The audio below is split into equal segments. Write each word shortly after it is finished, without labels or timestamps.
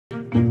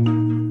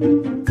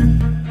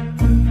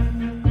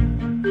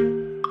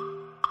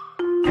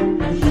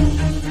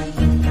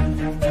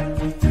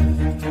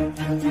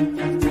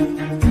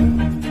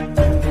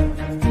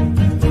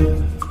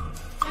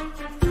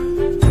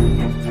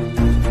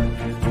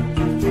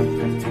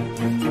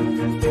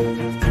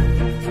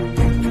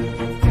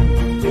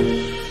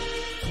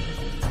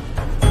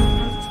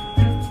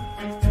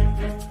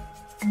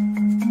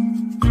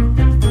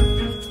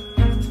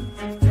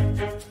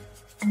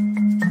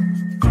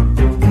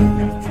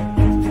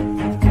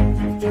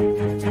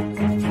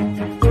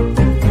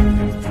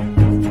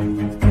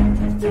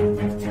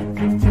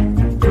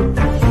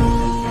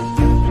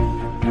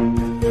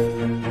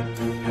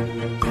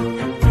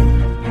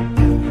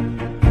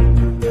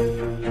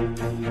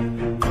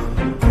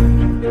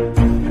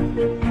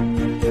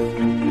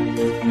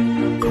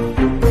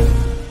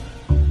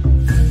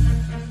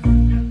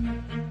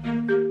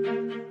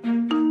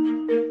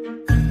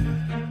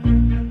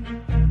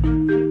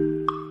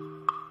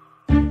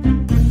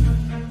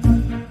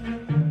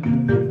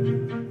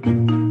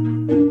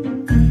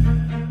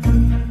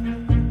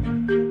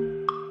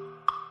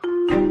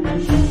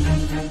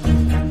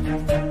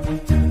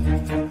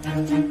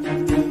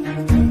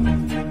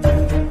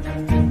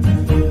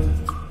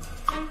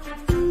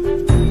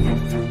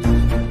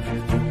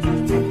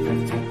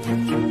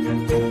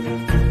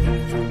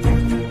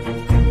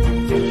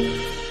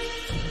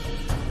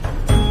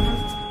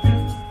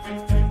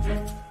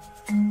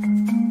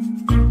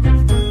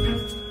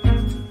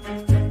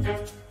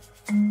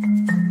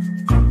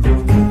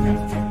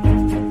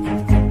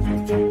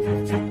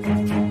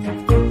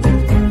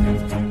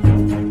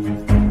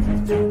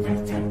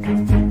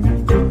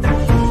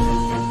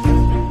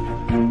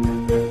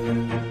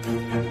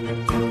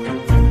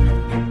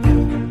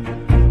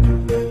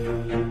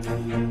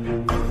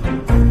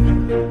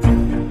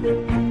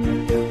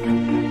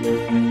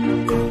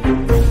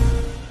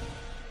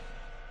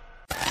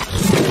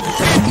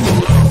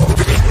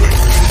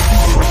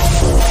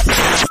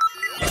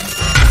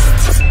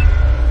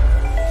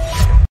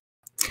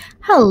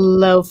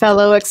Hello,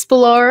 fellow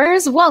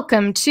explorers.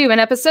 Welcome to an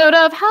episode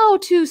of How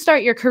to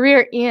Start Your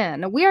Career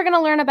In. We are going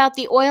to learn about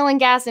the oil and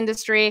gas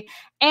industry,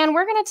 and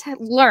we're going to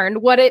learn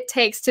what it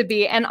takes to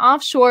be an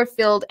offshore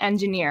field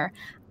engineer.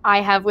 I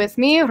have with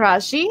me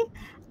Rajie,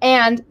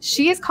 and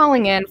she is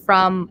calling in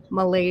from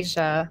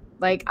Malaysia.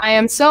 I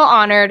am so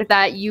honored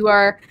that you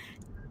are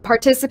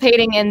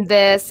participating in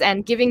this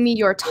and giving me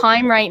your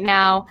time right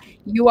now.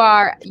 You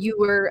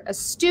were a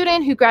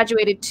student who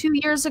graduated 2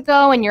 years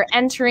ago, and you're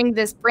entering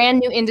this brand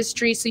new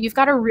industry. So you've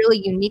got a really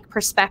unique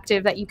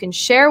perspective that you can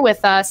share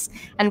with us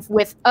and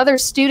with other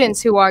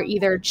students who are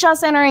either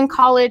just entering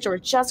college or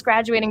just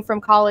graduating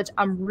from college.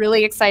 I'm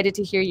really excited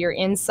to hear your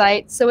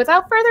insight. So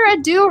without further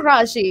ado,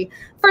 Rajie,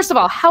 first of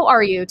all, how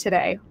are you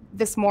today,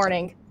 this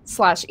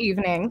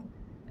morning/evening?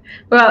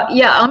 Well,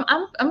 yeah,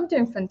 I'm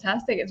doing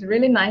fantastic. It's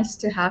really nice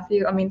to have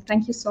you. I mean,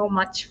 thank you so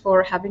much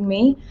for having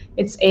me.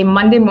 It's a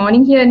Monday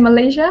morning here in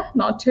Malaysia.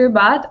 Not too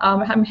bad.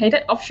 I'm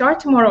headed offshore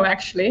tomorrow,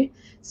 actually.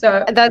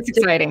 So that's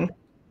exciting.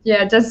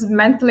 Yeah, just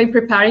mentally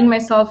preparing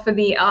myself for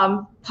the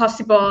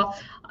possible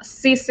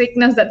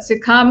seasickness that's to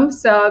come.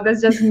 So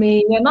that's just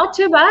me. Yeah, not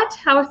too bad.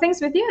 How are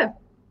things with you?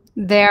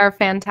 They're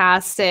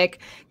fantastic.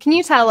 Can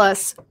you tell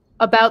us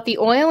about the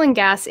oil and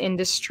gas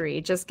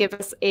industry? Just give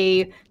us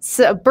a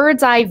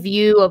bird's eye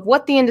view of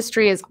what the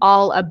industry is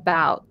all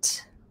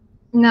about.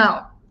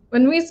 Now,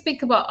 when we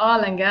speak about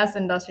oil and gas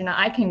industry, now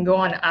I can go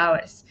on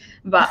hours.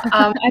 But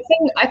I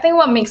think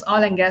what makes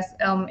oil and gas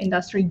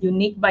industry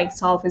unique by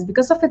itself is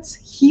because of its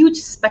huge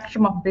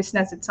spectrum of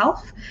business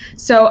itself.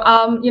 So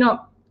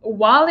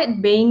while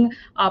it being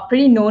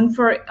pretty known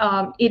for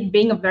it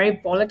being a very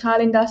volatile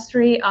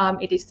industry,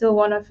 it is still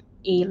one of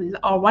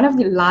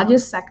the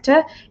largest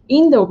sector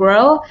in the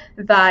world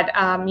that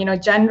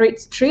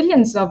generates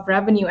trillions of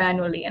revenue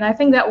annually. And I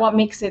think that what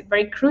makes it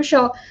very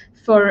crucial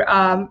for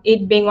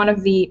it being one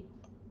of the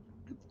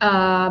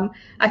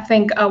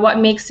what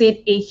makes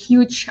it a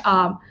huge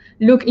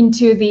look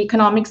into the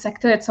economic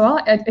sector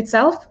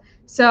itself.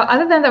 So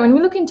other than that, when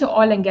we look into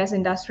oil and gas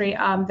industry,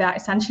 there are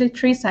essentially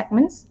three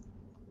segments.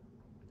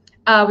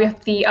 We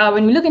have the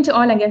when we look into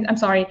oil and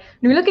gas, when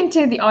we look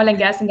into the oil and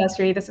gas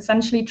industry, there's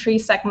essentially three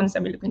segments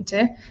that we look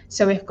into.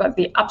 So we've got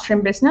the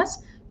upstream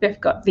business,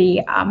 we've got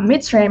the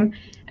midstream,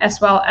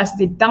 as well as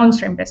the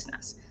downstream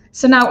business.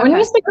 So now, when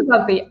we speak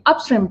about the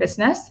upstream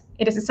business,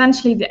 it is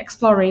essentially the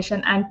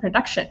exploration and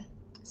production.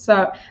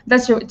 So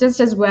that's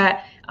just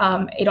where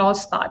it all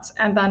starts.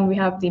 And then we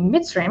have the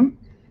midstream.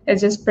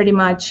 It's just pretty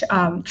much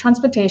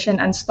transportation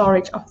and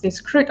storage of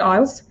these crude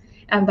oils.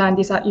 And then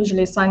these are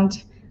usually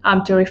sent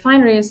to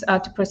refineries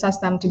to process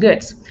them to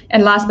goods.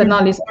 And last but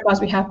not least, of course,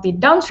 we have the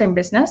downstream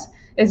business.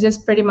 It's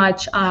just pretty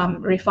much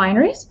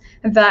refineries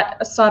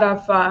that sort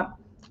of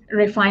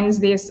refines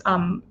these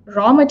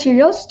raw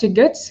materials to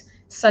goods,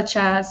 such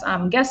as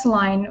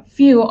gasoline,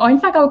 fuel, or in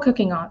fact our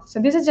cooking oil. So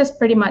this is just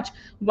pretty much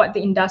what the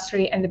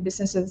industry and the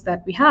businesses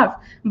that we have.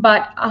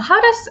 But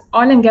how does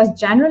oil and gas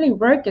generally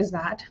work is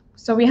that,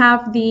 so we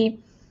have the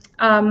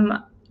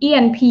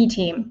E&P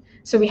team.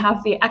 So we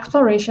have the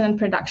exploration and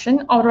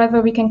production, or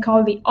rather we can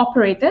call the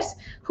operators,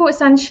 who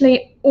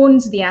essentially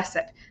owns the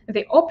asset.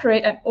 They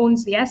operate and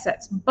owns the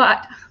assets,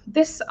 but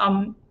this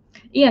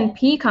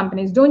E&P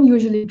companies don't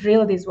usually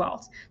drill these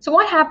wells. So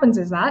what happens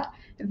is that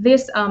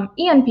this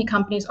E&P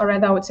companies, or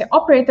rather I would say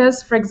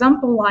operators, for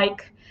example,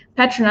 like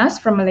Petronas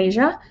from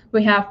Malaysia,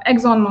 we have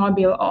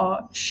ExxonMobil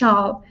or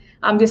Shell.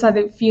 These are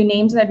the few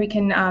names that we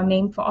can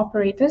name for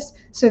operators.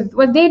 So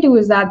what they do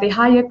is that they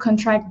hire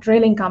contract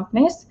drilling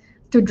companies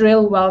to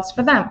drill wells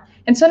for them.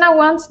 And so now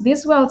once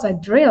these wells are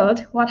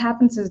drilled, what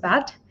happens is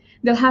that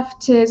they'll have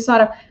to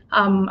sort of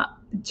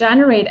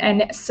generate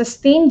and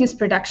sustain this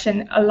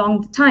production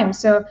along the time.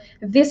 So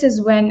this is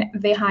when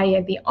they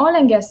hire the oil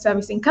and gas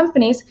servicing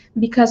companies,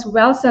 because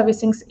well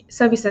servicing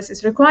services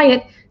is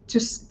required to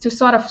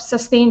sort of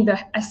sustain the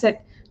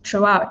asset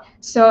throughout.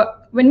 So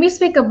when we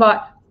speak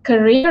about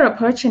career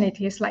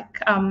opportunities, like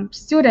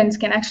students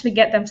can actually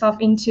get themselves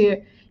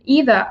into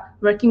either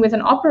working with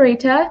an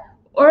operator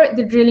or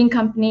the drilling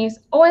companies,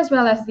 or as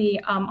well as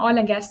the oil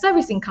and gas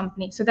servicing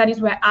company. So that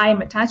is where I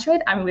am attached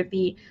with. I'm with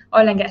the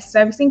oil and gas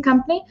servicing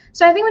company.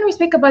 So I think when we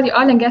speak about the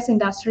oil and gas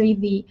industry,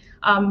 the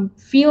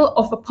field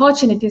of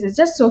opportunities is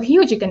just so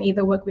huge. You can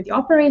either work with the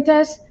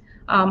operators,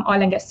 oil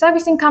and gas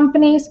servicing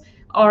companies,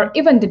 or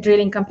even the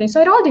drilling company.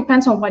 So it all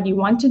depends on what you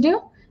want to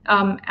do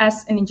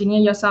as an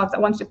engineer yourself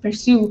that wants to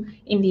pursue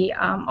in the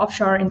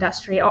offshore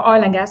industry or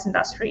oil and gas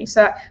industry.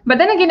 So, but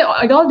then again,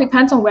 it all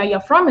depends on where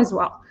you're from as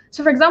well.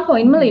 So for example,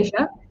 in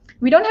Malaysia,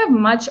 we don't have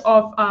much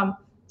of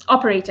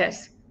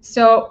operators.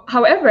 So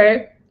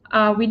however,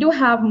 we do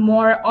have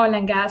more oil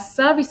and gas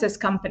services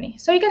company.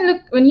 So you can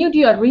look, when you do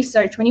your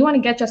research, when you want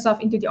to get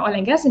yourself into the oil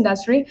and gas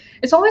industry,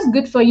 it's always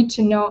good for you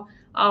to know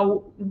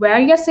where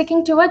you're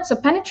seeking towards. So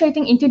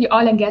penetrating into the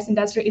oil and gas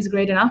industry is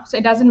great enough. So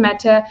it doesn't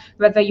matter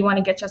whether you want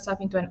to get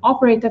yourself into an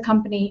operator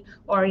company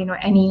or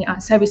any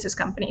services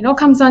company. It all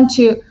comes down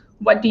to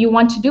what do you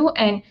want to do,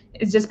 and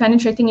it's just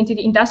penetrating into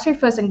the industry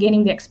first and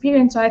gaining the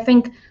experience. So I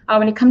think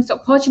when it comes to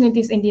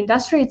opportunities in the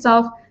industry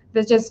itself,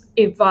 there's just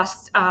a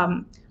vast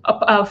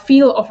a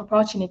field of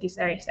opportunities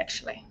there is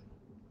actually.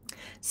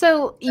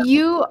 So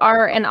you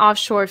are an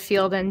offshore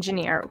field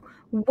engineer.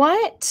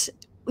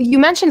 You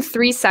mentioned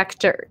three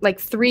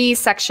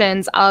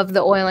sections of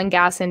the oil and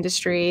gas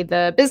industry: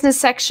 the business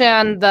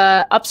section,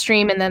 the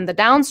upstream, and then the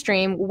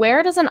downstream.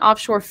 Where does an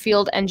offshore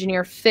field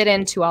engineer fit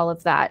into all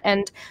of that?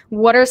 And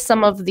what are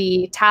some of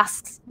the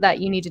tasks that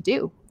you need to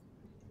do?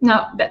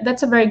 Now,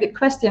 that's a very good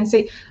question.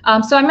 See,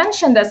 so I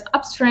mentioned there's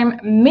upstream,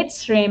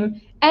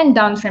 midstream, and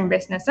downstream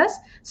businesses.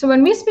 So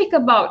when we speak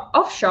about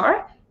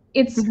offshore,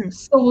 it's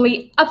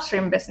solely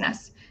upstream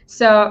business.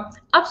 So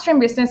upstream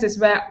business is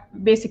where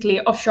basically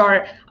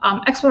offshore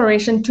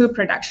exploration to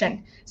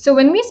production. So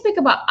when we speak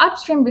about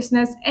upstream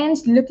business and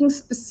looking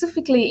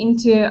specifically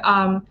into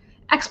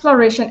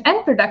exploration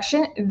and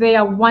production, they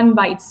are one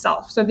by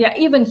itself. So they are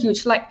even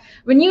huge. Like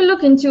when you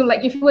look into,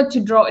 like if you were to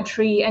draw a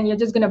tree and you're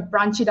just going to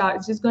branch it out,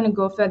 it's just going to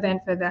go further and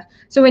further.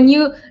 So when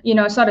you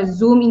sort of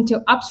zoom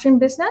into upstream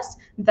business,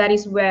 that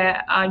is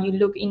where you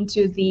look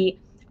into the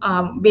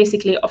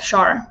basically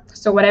offshore.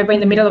 So whatever in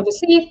the middle of the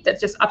sea,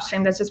 that's just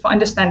upstream. That's just for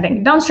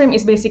understanding. Downstream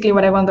is basically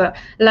whatever on the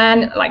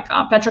land, like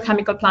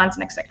petrochemical plants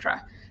and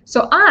etc.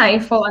 So I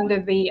fall under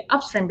the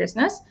upstream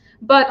business,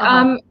 but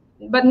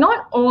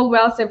not all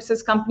well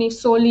services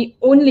companies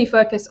only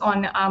focus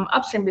on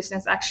upstream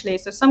business actually.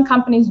 So some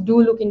companies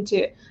do look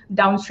into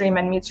downstream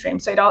and midstream.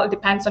 So it all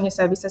depends on your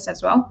services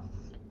as well.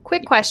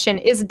 Quick question,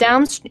 is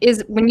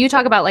when you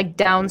talk about like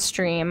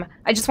downstream,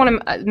 I just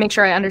want to make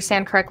sure I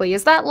understand correctly.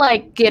 Is that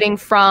like getting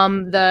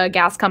from the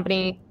gas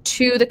company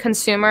to the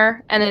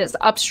consumer, and is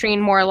upstream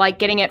more like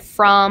getting it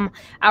from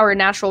our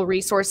natural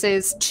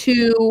resources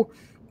to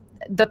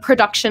the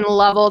production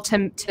level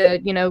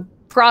to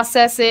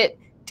process it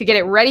to get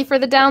it ready for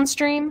the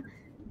downstream?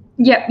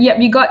 Yeah,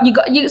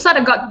 you sort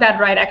of got that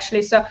right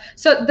actually. So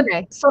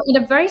in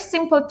a very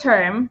simple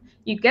term,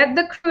 you get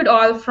the crude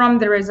oil from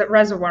the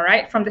reservoir,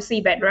 right? From the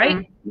seabed,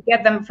 right? You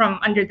get them from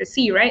under the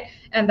sea, right?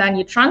 And then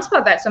you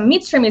transport that. So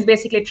midstream is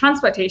basically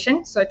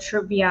transportation, so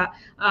through via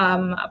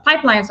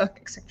pipelines,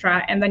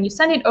 etc. And then you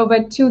send it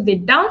over to the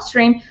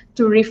downstream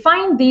to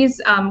refine these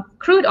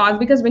crude oils,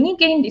 because when you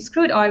get in these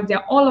crude oils,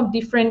 they're all of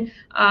different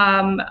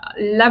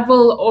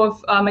level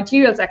of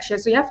materials actually.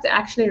 So you have to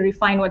actually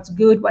refine what's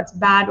good, what's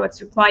bad,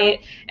 what's required,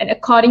 and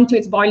according to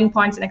its boiling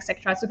points and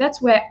etc. So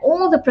that's where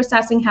all the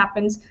processing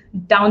happens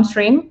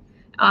downstream.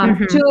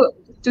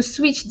 To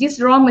switch these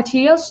raw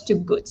materials to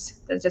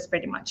goods. That's just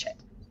pretty much it.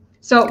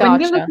 So when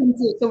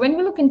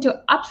we look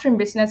into upstream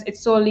business,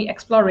 it's solely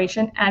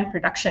exploration and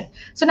production.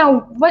 So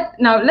now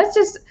let's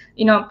just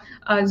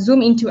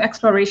zoom into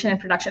exploration and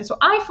production. So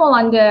I fall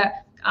under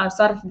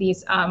sort of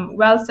these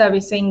well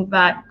servicing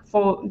that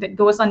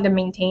goes under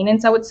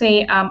maintenance, I would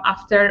say,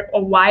 after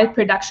a while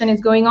production is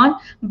going on.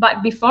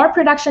 But before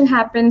production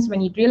happens, when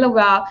you drill a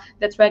well,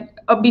 that's when,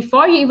 or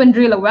before you even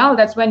drill a well,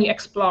 that's when you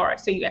explore.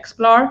 So you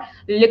explore,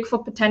 look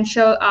for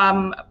potential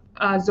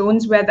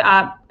zones where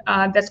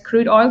there's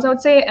crude oils, I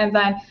would say, and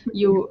then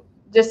you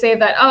just say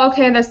that, oh,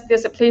 okay,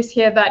 there's a place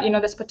here that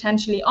there's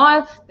potentially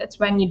oil. That's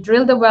when you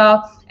drill the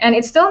well, and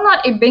it's still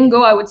not a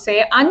bingo, I would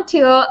say,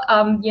 until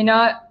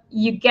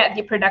you get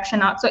the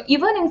production out. So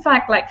even in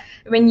fact, like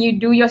when you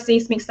do your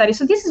seismic study,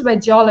 so this is where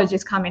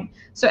geologists come in.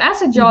 So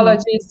as a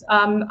geologist,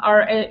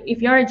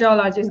 if you're a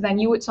geologist, then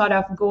you would sort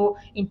of go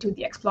into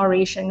the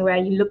exploration where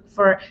you look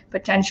for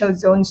potential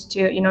zones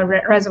to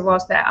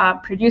reservoirs that are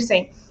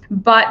producing.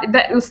 But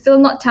that will still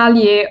not tell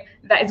you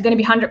that it's going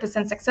to be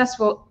 100%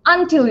 successful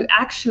until you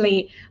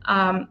actually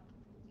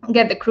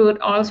get the crude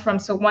oils from.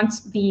 So once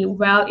the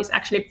well is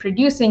actually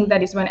producing,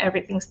 that is when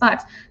everything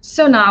starts.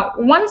 So now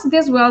once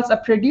these wells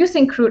are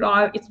producing crude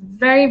oil, it's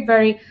very,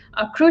 very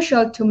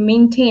crucial to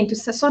maintain, to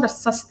sort of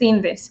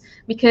sustain this,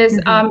 because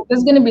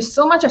there's going to be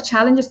so much of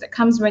challenges that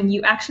comes when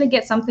you actually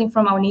get something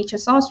from our nature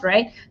source,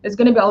 right? There's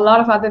going to be a lot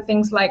of other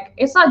things, like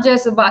it's not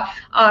just about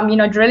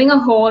drilling a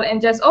hole and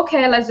just,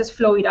 okay, let's just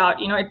flow it out.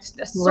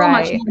 There's so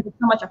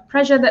much of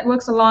pressure that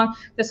works along.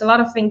 There's a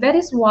lot of things. That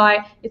is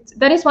why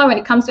when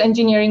it comes to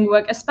engineering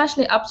work,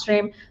 especially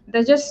upstream,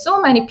 there's just so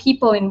many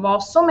people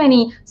involved, so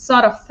many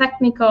sort of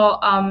technical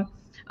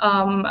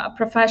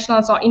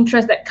professionals or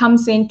interest that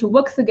comes in to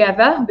work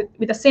together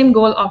with the same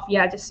goal of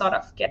just sort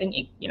of getting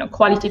a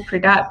quality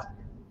product.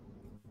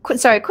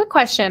 Sorry, quick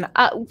question.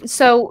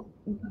 So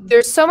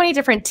there's so many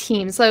different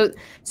teams.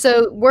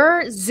 So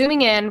we're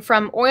zooming in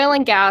from oil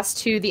and gas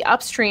to the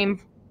upstream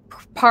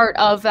part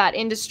of that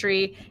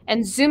industry,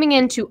 and zooming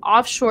into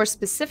offshore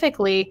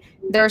specifically.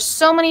 There are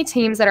so many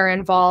teams that are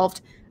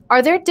involved.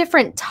 Are there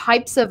different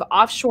types of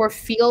offshore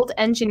field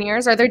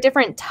engineers? Are there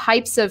different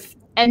types of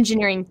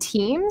engineering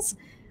teams?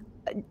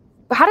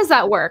 How does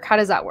that work?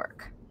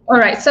 All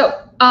right,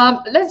 so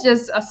let's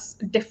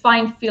just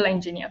define field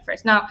engineer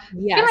first. Now,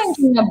 field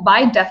engineer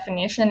by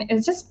definition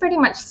is just pretty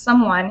much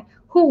someone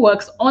who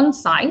works on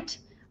site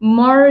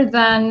more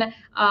than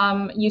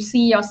you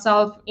see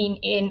yourself in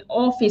an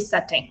office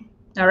setting.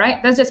 All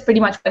right, that's just pretty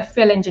much what a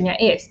field engineer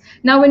is.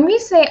 Now, when we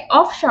say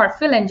offshore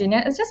field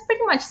engineer, it's just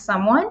pretty much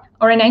someone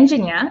or an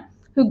engineer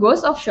who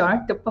goes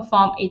offshore to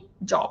perform a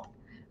job.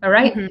 All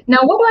right. Mm-hmm. Now,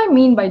 what do I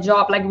mean by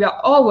job? Like, we are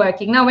all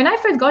working. Now, when I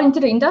first got into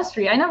the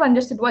industry, I never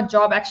understood what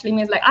job actually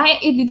means. Like,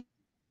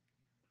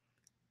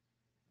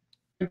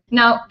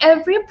 now,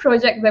 every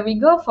project that we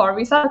go for,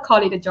 we start to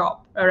call it a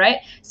job, all right?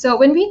 So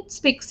when we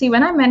speak, see,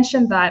 when I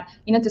mentioned that,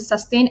 to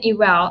sustain a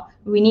well,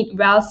 we need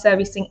well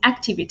servicing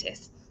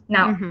activities.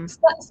 Now,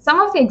 some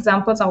of the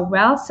examples of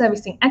well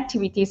servicing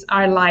activities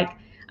are like,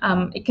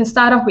 it can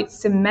start off with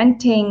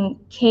cementing,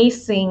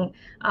 casing,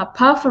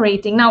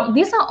 perforating. Now,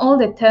 these are all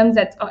the terms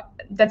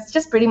that's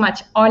just pretty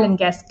much oil and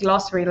gas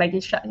glossary. Like,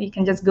 you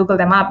can just Google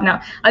them up.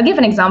 Now, I'll give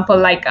an example.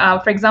 Like,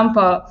 for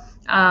example,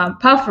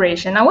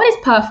 perforation. Now, what is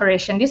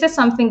perforation? This is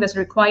something that's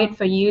required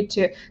for you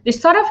to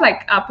sort of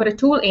like put a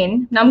tool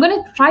in. Now, I'm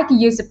going to try to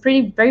use a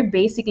very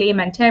basic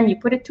layman term. You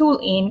put a tool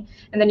in,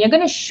 and then you're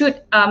going to shoot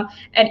at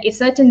a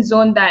certain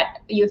zone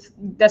that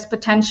there's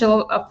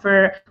potential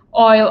for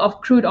oil,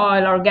 of crude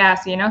oil or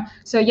gas,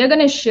 So you're going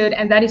to shoot,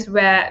 and that is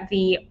where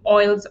the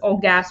oils or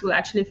gas will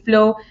actually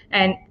flow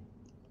and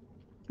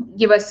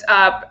give us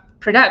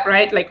product,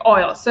 right? Like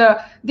oil. So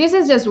this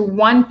is just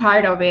one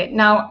part of it.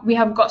 Now we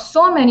have got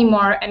so many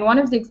more, and one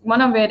of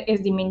it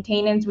is the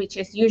maintenance, which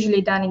is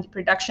usually done in the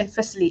production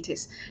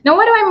facilities. Now,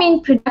 what do I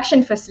mean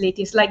production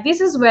facilities? Like,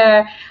 this is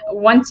where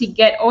once you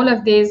get all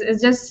of this,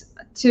 is just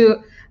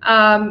to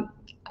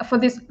for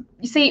this.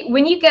 You see,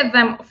 when you get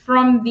them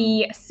from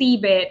the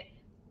seabed,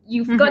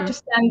 you've got to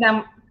send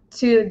them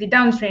to the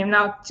downstream.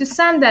 Now, to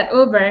send that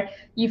over,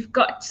 you've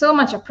got so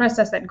much a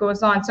process that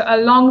goes on. So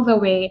along the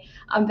way,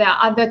 there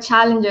are other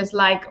challenges.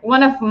 Like,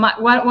 one of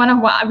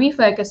what we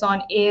focus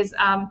on is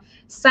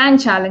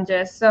sand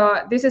challenges.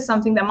 So this is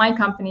something that my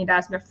company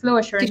does with flow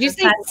assurance. Did you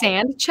say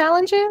sand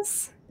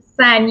challenges?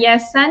 Sand,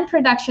 yes. Sand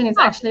production is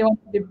actually one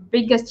of the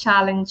biggest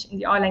challenge in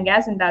the oil and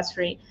gas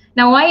industry.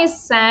 Now, why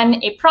is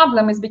sand a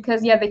problem? Is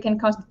because, they can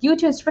cause, due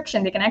to its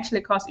friction, they can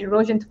actually cause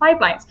erosion to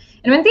pipelines.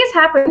 And when this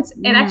happens,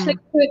 it actually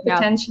could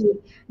potentially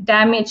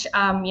damage,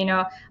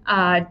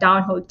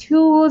 downhole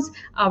tools.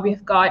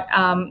 We've got,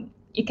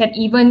 it can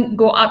even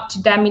go up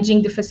to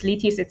damaging the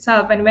facilities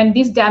itself. And when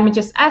this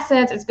damages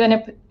assets, it's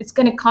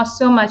gonna cost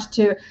so much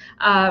to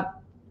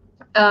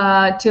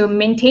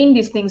maintain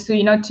these things,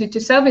 to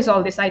service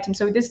all these items.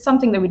 So this is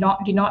something that we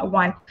do not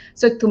want.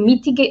 So to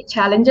mitigate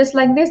challenges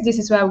like this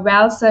is where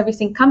well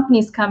servicing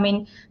companies come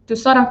in to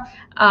sort of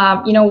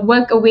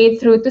work a way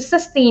through to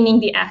sustaining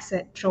the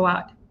asset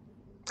throughout.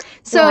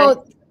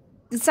 So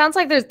it sounds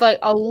like there's like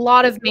a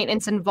lot of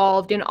maintenance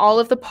involved in all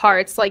of the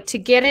parts. Like, to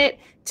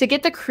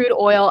get the crude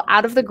oil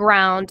out of the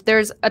ground,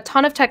 there's a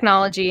ton of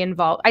technology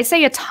involved. I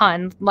say a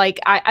ton, like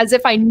as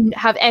if I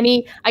have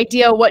any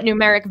idea what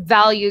numeric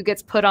value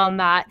gets put on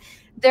that.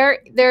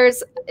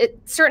 There's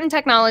certain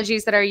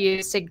technologies that are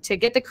used to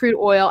get the crude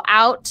oil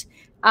out,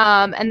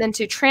 and then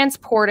to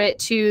transport it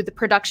to the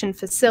production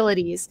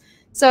facilities.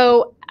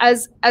 So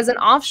as an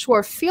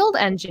offshore field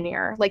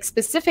engineer, like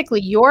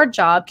specifically your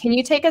job, can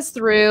you take us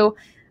through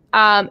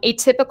a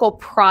typical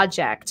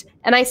project?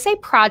 And I say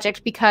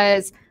project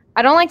because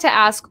I don't like to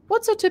ask,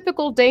 what's a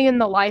typical day in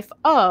the life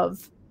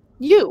of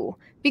you?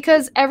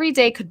 Because every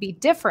day could be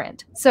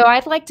different. So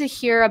I'd like to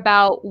hear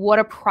about what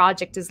a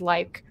project is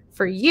like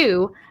for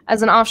you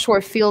as an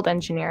offshore field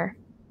engineer.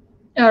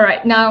 All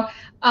right. Now,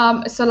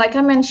 so like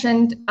I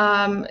mentioned,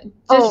 and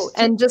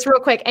just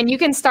real quick, and you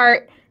can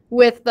start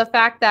with the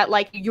fact that,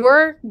 like,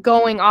 you're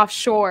going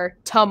offshore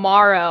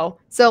tomorrow.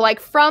 So, like,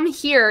 from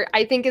here,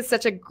 I think is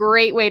such a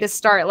great way to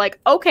start. Like,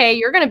 okay,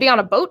 you're going to be on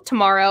a boat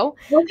tomorrow.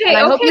 Okay.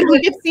 I hope you don't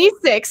get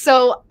seasick.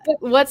 So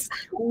what's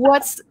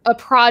a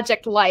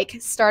project like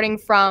starting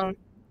from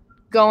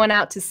going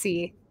out to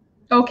sea?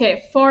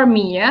 Okay, for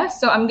me, yeah.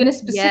 So I'm going to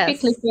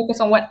specifically focus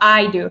on what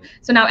I do.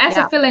 So now, as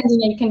a field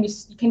engineer,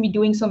 you can be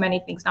doing so many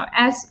things. Now,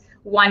 as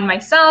one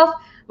myself,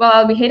 well,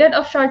 I'll be headed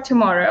offshore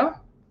tomorrow.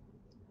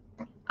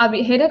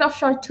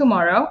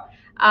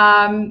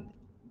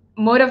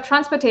 Mode of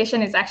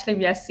transportation is actually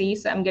via sea,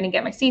 so I'm going to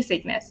get my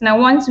seasickness. Now,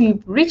 once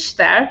we've reached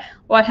there,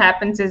 what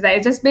happens is that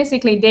it's just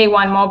basically day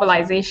one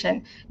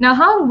mobilization. Now,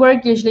 how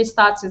work usually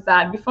starts is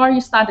that before you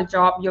start a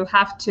job, you'll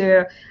have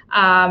to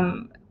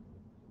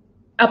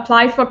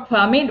apply for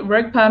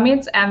work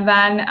permits, and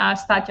then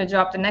start your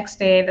job the next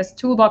day. There's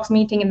toolbox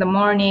meeting in the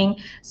morning.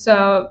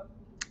 So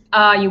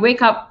you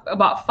wake up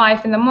about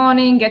 5 in the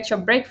morning, get your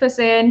breakfast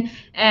in,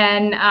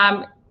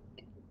 and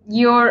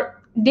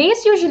your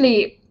days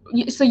usually,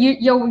 so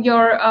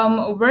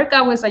your work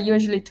hours are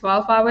usually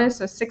 12 hours,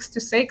 so 6 to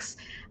 6,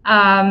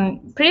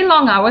 pretty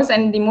long hours,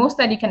 and the most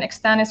that you can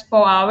extend is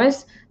 4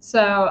 hours.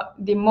 So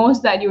the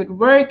most that you would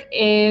work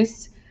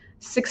is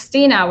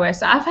 16 hours.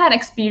 So I've had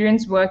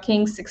experience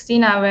working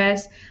 16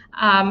 hours.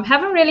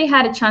 Haven't really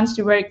had a chance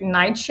to work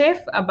night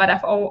shift, but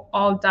I've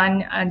all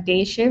done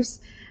day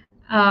shifts.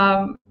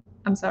 I'm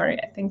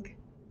sorry, I think.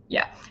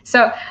 Yeah.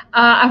 So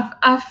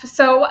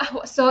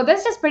so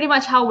that's just pretty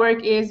much how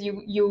work is.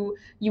 You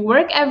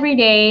work every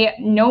day,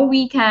 no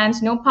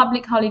weekends, no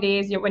public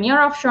holidays. When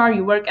you're offshore,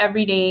 you work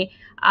every day.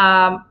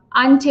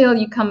 until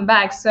you come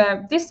back.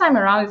 So this time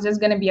around, it's just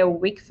going to be a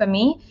week for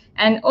me.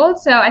 And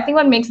also, I think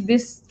what makes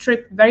this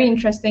trip very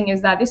interesting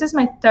is that this is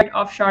my third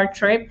offshore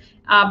trip,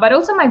 but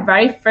also my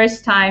very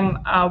first time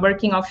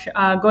working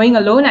offshore, going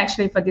alone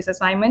actually for this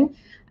assignment.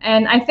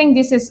 And I think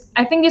this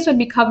would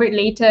be covered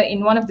later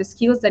in one of the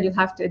skills that you'll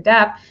have to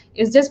adapt,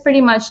 is just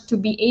pretty much to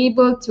be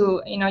able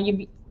to,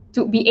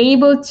 to be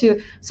able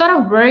to sort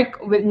of work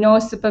with no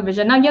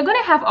supervision. Now, you're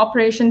going to have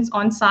operations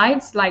on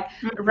sites, like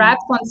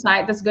reps on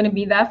site that's going to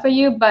be there for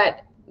you.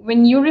 But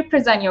when you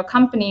represent your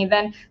company,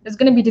 then there's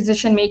going to be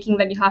decision making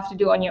that you have to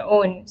do on your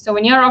own. So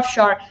when you're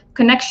offshore,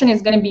 connection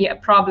is going to be a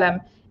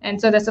problem. And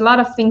so there's a lot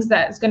of things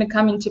that is going to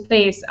come into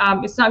place.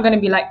 It's not going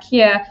to be like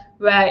here,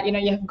 where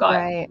you've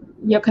got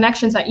your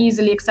connections are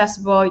easily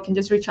accessible. You can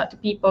just reach out to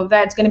people.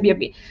 There, it's going to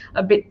be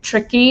a bit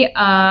tricky.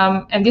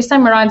 And this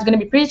time around, it's going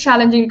to be pretty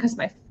challenging because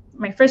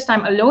my first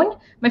time alone.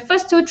 My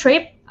first two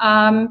trips,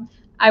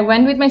 I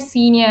went with my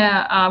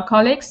senior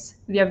colleagues.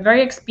 They are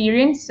very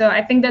experienced. So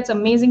I think that's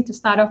amazing to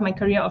start off my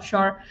career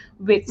offshore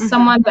with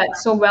someone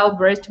that's so well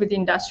versed with the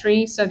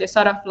industry. So they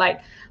sort of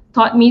like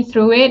taught me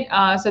through it.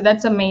 So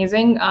that's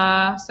amazing.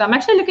 So I'm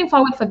actually looking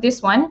forward for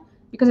this one,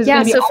 because it's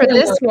going to be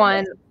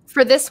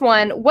for this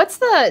one, what's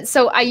the,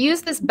 so I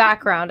use this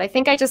background. I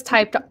think I just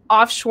typed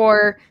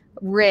offshore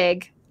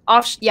rig.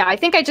 I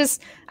think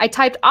I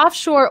typed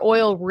offshore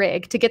oil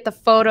rig to get the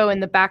photo in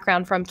the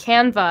background from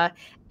Canva.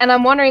 And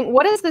I'm wondering,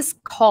 what is this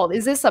called?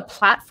 Is this a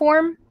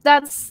platform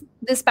that's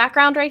this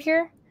background right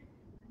here?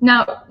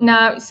 Now,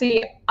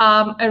 see,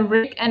 a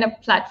rig and a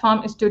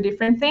platform is two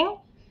different things.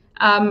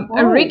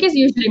 A rig is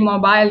usually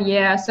mobile,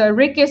 yeah. So a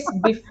rig is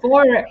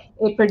before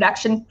a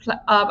production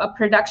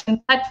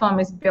platform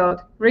is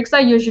built. Rigs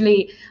are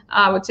usually,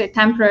 I would say,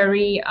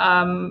 temporary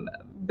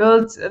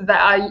builds that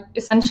are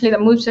essentially that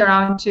moves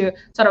around to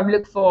sort of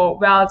look for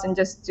wells and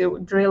just to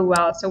drill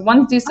wells. So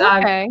once these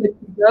are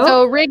built,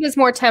 so a rig is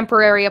more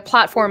temporary, a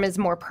platform is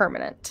more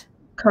permanent.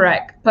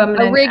 Correct.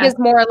 Permanent. A rig is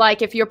more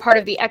like if you're part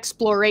of the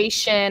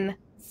exploration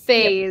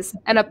phase,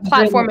 and a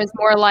platform is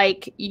more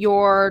like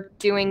you're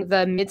doing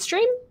the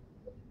midstream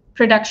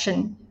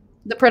production.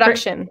 The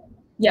production.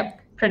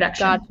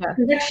 Production. Gotcha.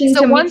 Production.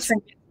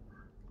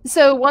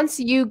 So once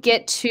you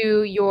get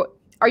to your,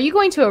 are you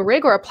going to a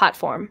rig or a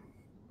platform?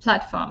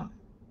 Platform.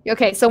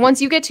 Okay, so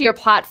once you get to your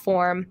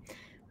platform,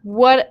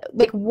 what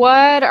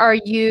are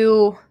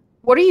you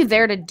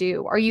there to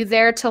do? Are you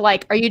there to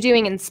are you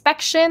doing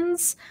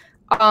inspections?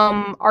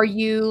 Are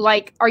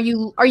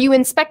you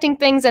inspecting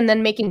things and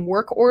then making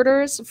work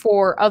orders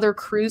for other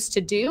crews to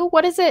do?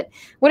 What is it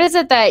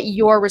that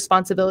your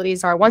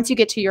responsibilities are once you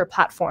get to your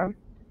platform?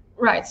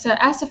 Right. So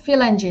as a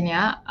field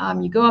engineer,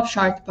 you go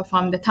offshore to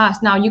perform the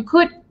task. Now, you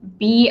could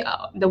be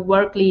the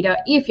work leader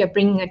if you're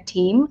bringing a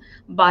team,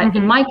 but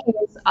in my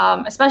case,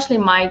 especially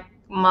my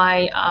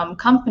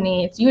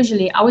company, it's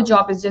usually, our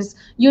job is just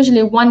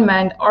usually one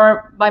man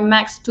or by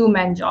max 2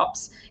 man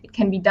jobs. It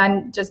can be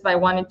done just by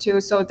 1 or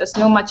 2. So there's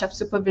no much of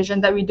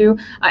supervision that we do,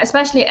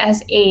 especially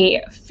as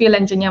a field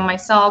engineer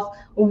myself.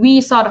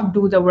 We sort of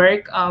do the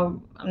work.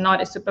 I'm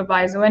not a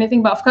supervisor or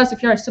anything, but of course,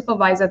 if you're a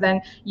supervisor,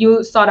 then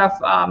you sort of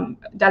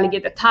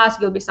delegate the task.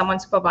 You'll be someone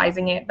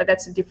supervising it, but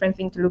that's a different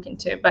thing to look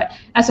into. But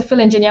as a field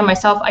engineer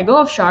myself, I go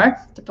offshore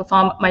to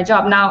perform my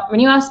job. Now,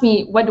 when you ask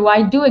me what do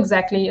I do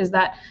exactly, is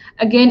that,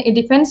 again, it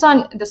depends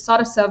on the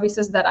sort of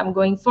services that I'm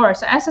going for.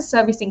 So as a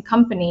servicing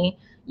company,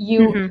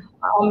 you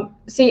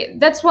see,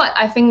 that's what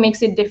I think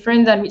makes it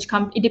different than which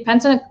company. It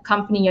depends on the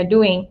company you're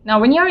doing. Now,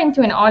 when you're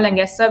into an oil and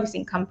gas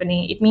servicing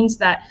company, it means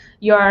that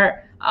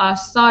you're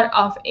sort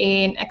of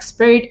an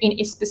expert in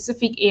a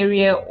specific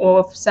area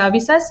of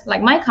services.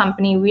 Like my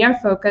company, we are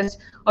focused,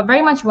 or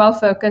very much well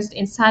focused,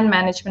 in sand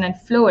management and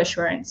flow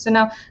assurance. So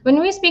now, when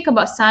we speak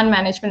about sand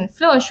management and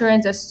flow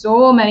assurance, there's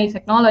so many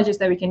technologies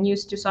that we can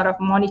use to sort of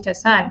monitor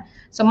sand.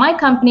 So my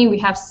company, we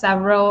have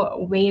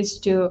several ways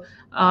to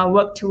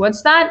work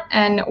towards that,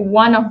 and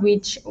one of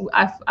which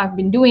I've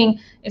been doing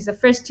is the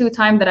first 2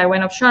 times that I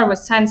went offshore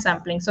was sand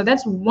sampling. So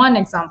that's one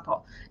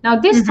example. Now,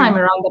 this time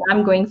around that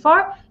I'm going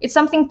for, it's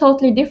something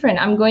totally different.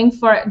 I'm going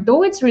for,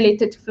 though it's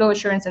related to flow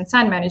assurance and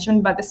sand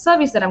management, but the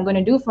service that I'm going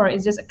to do for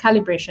is just a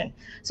calibration.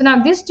 So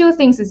now these 2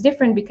 things is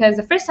different, because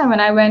the first time when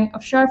I went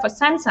offshore for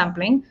sand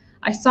sampling,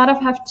 I sort of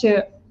have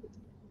to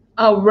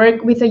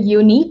work with a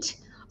unit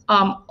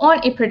on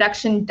a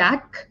production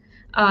deck,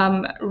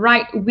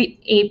 right with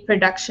a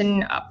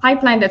production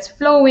pipeline that's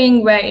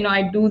flowing, where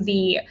I do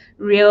the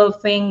real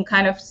thing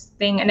kind of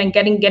thing, and then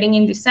getting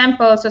in the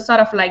samples, so sort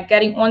of like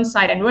getting on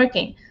site and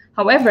working.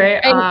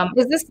 However,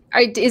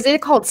 is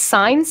it called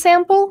sign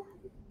sample?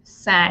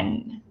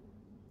 Sang.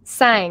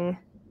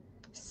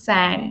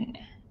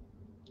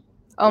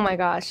 Oh my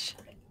gosh,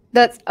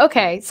 that's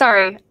okay.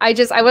 Sorry,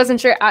 I wasn't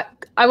sure.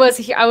 I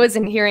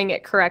wasn't hearing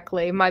it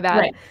correctly. My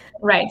bad.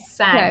 Right,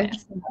 sand.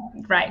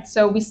 Okay. Right.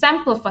 So we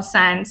sample for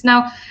sands.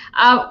 Now,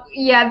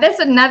 that's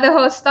another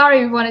whole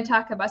story we want to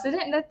talk about. So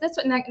that's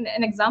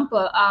an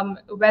example.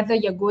 Whether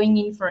you're going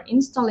in for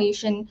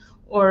installation,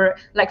 or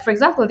like, for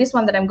example, this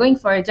one that I'm going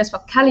for is just for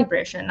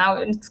calibration. Now,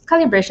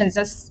 calibration is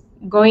just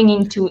going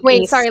into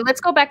Wait, sorry,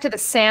 let's go back to the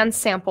sand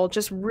sample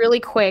just really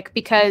quick,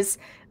 because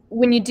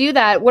when you do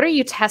that, what are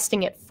you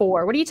testing it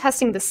for? What are you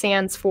testing the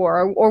sands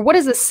for, or what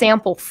is the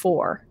sample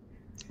for?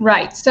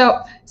 Right.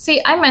 So,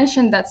 see, I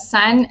mentioned that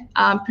sand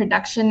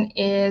production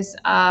is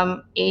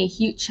a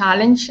huge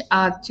challenge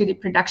to the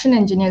production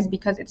engineers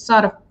because it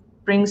sort of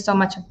brings so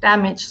much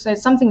damage. So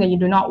it's something that you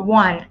do not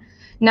want.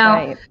 Now,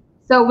 Right.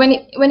 so when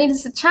it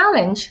is a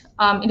challenge,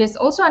 it is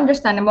also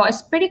understandable.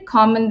 It's pretty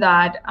common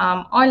that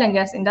oil and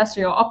gas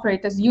industry or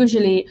operators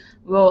usually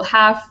will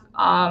have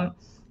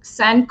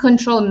sand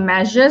control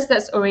measures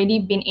that's already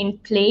been in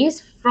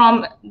place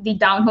from the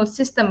downhole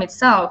system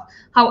itself.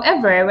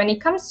 However, when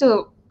it comes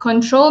to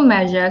control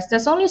measures,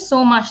 there's only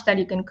so much that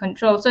you can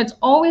control. So it's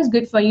always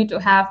good for you to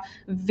have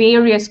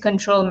various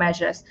control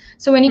measures.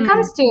 So when it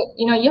comes to,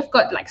 you've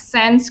got like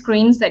sand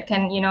screens that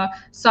can,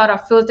 sort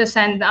of filter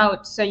sand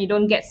out so you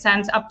don't get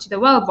sands up to the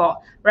wellbore,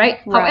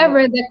 right?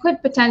 However, there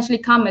could potentially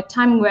come a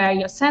time where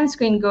your sand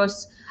screen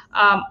goes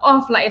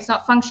off, like it's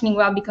not functioning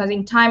well, because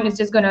in time it's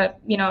just going to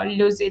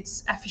lose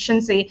its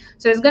efficiency.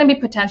 So there's going to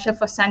be potential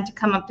for sand to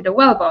come up to the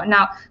wellbore.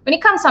 Now when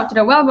it comes up to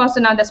the wellbore,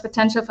 so now there's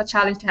potential for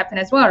challenge to happen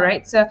as well,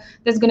 right? So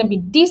there's going to be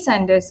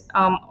descenders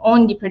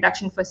on the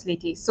production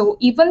facility. So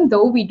even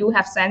though we do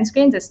have sand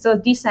screens, there's still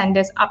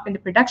descenders up in the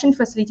production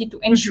facility to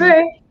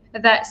ensure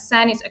that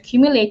sand is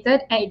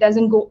accumulated and it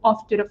doesn't go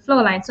off to the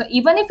flow line. So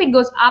even if it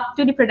goes up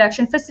to the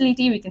production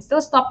facility, we can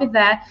still stop it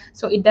there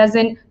so it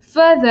doesn't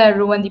further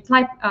ruin the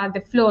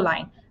flow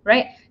line,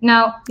 right?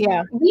 Now,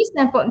 these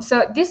samples,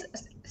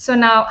 so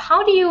now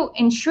how do you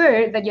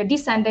ensure that your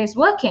descender is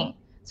working?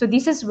 So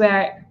this is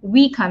where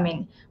we come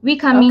in.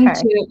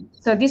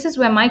 So this is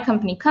where my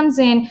company comes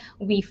in.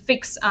 We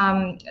fix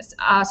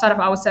sort of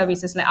our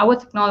services, like our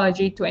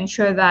technology, to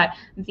ensure that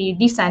the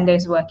descender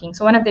is working.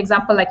 So one of the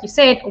examples, like you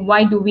said,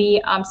 why do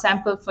we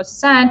sample for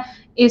sand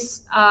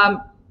is,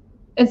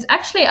 it's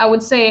actually, I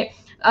would say,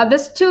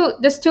 there's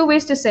two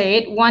ways to say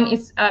it. One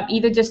is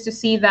either just to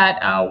see that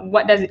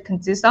what does it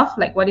consist of,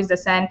 like what is the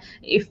sand,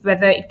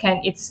 whether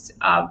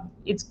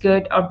it's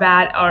good or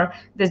bad, or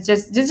there's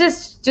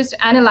just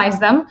analyze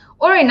them.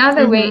 Or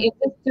another way is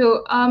just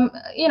to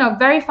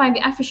verify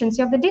the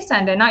efficiency of the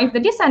descender. Now, if the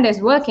descender is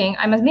working,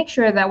 I must make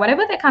sure that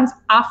whatever that comes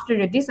after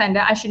the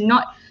descender,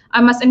 I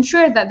must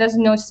ensure that there's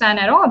no sand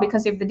at all,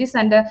 because if the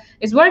descender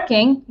is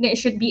working, then it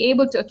should be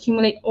able to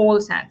accumulate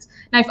all sands.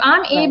 Now, if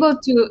I'm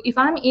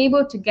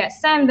able to get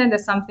sand, then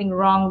there's something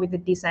wrong with the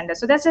descender.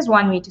 So that's just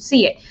one way to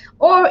see it.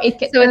 Or it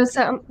can.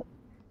 So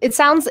it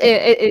sounds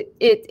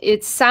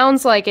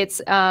like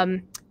it's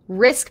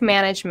risk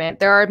management.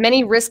 There are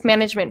many risk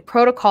management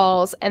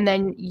protocols, and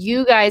then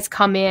you guys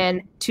come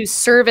in to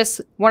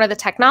service one of the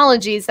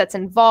technologies that's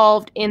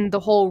involved in the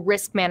whole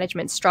risk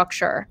management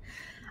structure.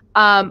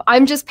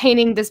 I'm just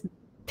painting this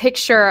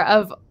picture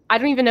of, I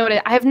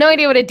have no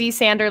idea what a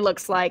desander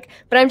looks like,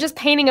 but I'm just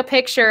painting a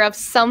picture of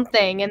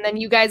something, and then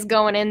you guys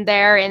going in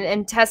there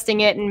and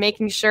testing it and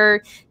making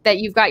sure that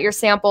you've got your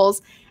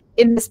samples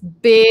in this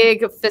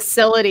big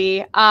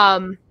facility.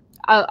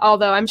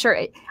 Although I'm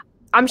sure,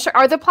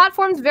 are the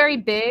platforms very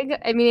big?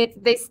 I mean,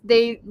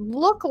 they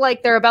look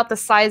like they're about the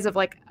size of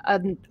like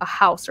a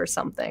house or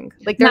something.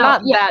 Like they're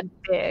not that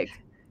big.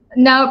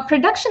 Now,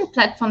 production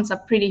platforms are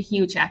pretty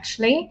huge,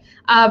 actually.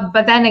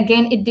 But then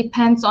again, it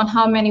depends on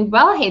how many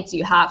wellheads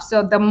you have.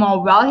 So the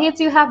more wellheads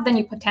you have, then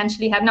you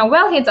potentially have. Now,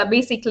 wellheads are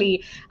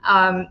basically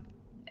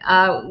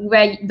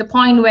where the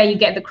point where you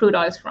get the crude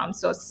oils from.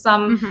 So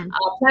some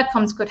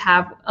platforms could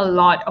have a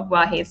lot of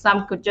wellheads.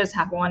 Some could just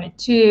have one or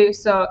two.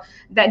 So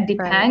that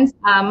depends.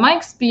 My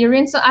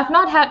experience, so I've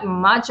not had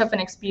much of an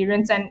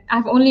experience, and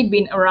I've only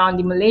been around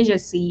the Malaysia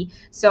Sea.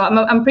 So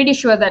I'm pretty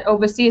sure that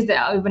overseas they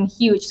are even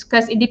huge,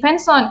 because it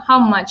depends on how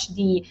much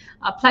the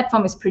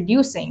platform is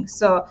producing.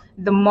 So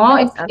the more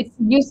it's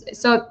produced,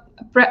 so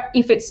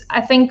if it's, I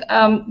think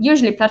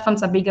usually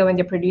platforms are bigger when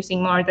they're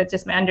producing more. That's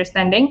just my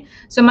understanding.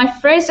 So my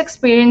first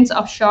experience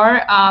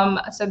offshore,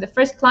 so the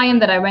first client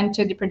that I went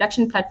to, the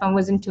production platform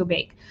wasn't too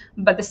big,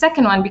 but the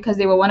second one, because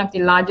they were one of the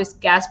largest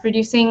gas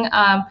producing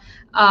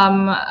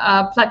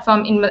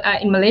platform in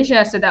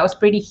Malaysia, so that was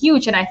pretty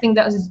huge, and I think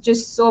that was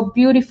just so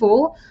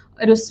beautiful.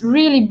 It was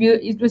really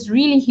it was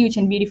really huge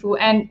and beautiful.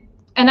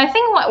 And I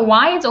think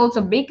why it's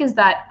also big is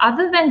that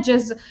other than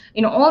just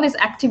all these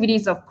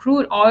activities of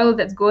crude oil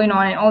that's going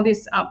on and all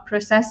these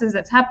processes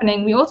that's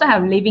happening, we also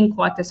have living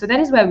quarters. So that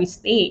is where we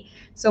stay.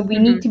 So we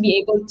need to be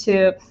able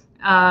to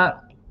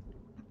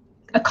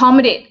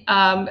accommodate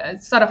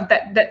sort of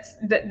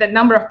that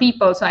number of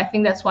people. So I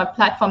think that's why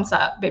platforms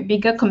are a bit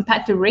bigger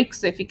compared to rigs.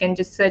 So if you can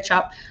just search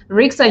up,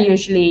 rigs are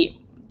usually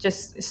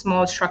just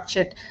small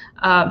structured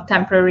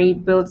temporary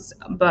builds,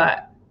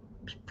 but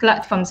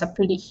platforms are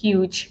pretty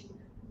huge.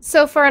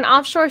 So for an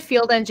offshore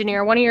field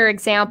engineer, one of your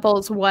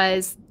examples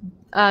was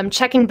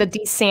checking the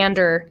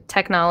desander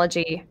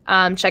technology,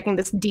 checking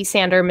this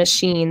desander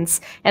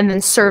machines, and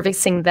then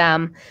servicing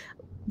them.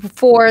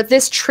 For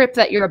this trip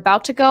that you're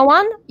about to go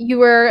on, you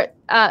were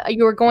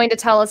going to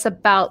tell us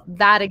about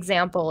that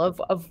example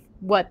of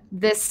what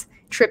this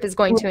trip is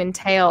going to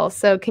entail.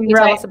 So can you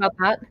tell us about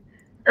that?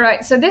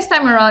 Right. So this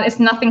time around, it's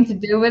nothing to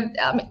do with,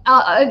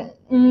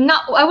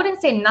 not, I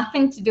wouldn't say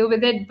nothing to do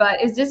with it, but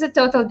it's just a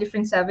total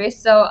different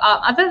service. So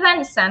other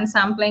than sand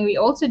sampling, we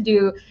also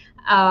do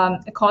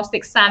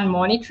acoustic sand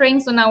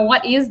monitoring. So now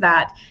what is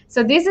that?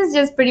 So this is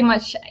just pretty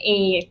much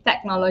a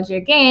technology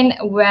again,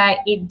 where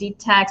it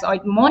detects or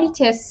it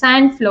monitors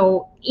sand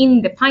flow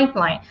in the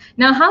pipeline.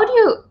 Now, how do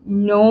you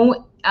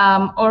know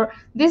or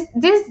this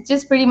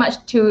just pretty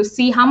much to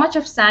see how much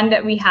of sand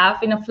that we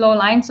have in a flow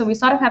line. So we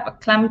sort of have a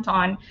clamped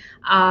on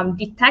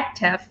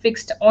detector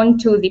fixed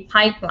onto the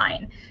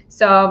pipeline.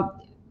 So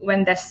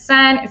when there's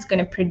sand, it's going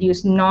to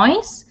produce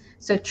noise.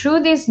 So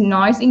through this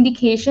noise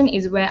indication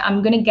is where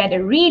I'm going to get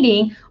a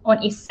reading on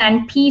a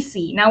sand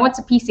PC. Now, what's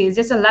a PC? It's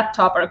just a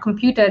laptop or a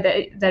computer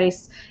that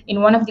is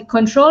in one of the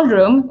control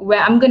room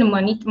where I'm going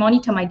to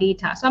monitor my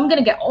data. So I'm going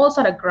to get all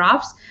sort of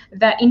graphs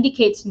that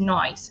indicates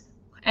noise.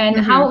 And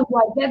how do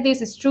I get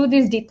this is through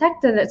this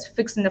detector that's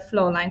fixed in the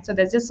flow line. So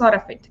there's just sort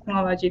of a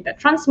technology that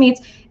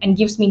transmits and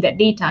gives me that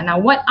data. Now,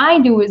 what I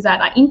do is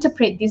that I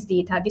interpret this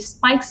data, these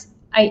spikes,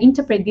 I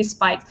interpret these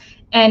spikes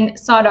and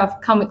sort of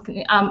come with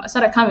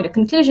a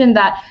conclusion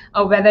that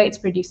whether it's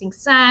producing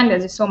sand,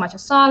 there's just so much of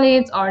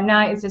solids, or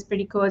now it's just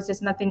pretty cool, it's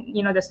just nothing,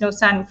 you know, there's no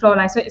sand flow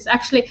line. So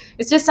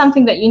it's just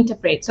something that you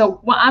interpret. So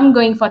what I'm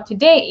going for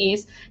today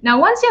is, now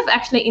once you've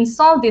actually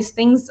installed these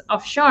things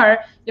offshore,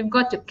 you've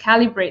got to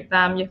calibrate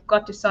them, you've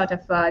got to sort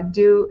of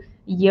do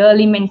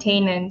yearly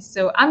maintenance.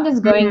 So I'm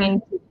just going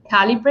in to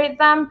calibrate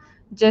them,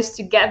 just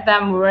to get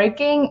them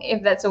working,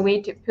 if that's a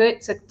way to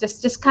put. So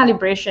just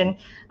calibration,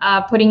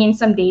 putting in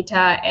some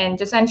data and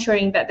just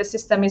ensuring that the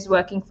system is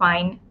working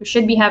fine. We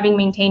should be having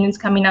maintenance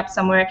coming up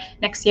somewhere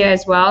next year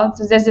as well.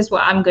 So that's just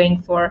what I'm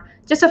going for.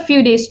 Just a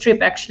few days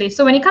trip actually.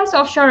 So when it comes to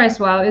offshore as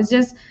well, it's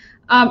just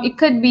it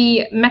could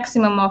be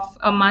maximum of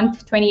a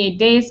month, 28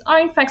 days, or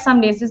in fact some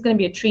days it's going to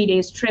be a 3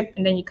 days trip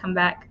and then you come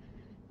back.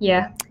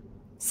 Yeah.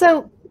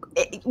 So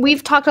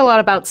we've talked a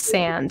lot about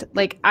sand.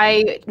 Like,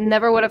 I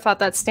never would have thought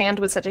that sand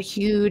was such a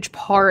huge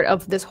part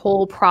of this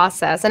whole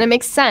process. And it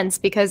makes sense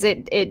because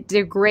it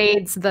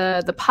degrades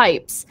the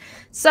pipes.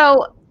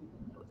 So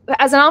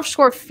as an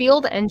offshore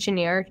field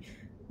engineer,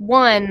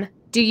 one,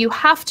 do you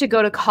have to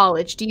go to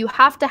college? Do you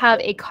have to have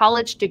a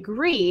college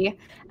degree?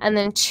 And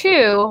then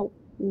two,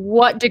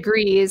 what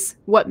degrees,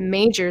 what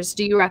majors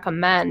do you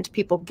recommend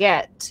people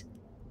get?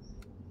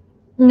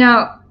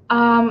 Now,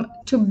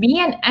 to be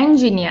an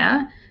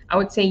engineer, I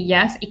would say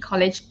yes, a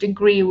college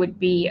degree would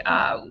be,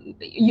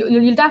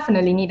 you'll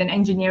definitely need an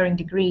engineering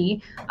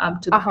degree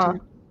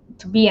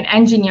to be an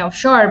engineer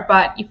offshore.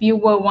 But if you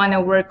will want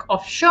to work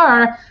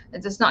offshore,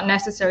 that does not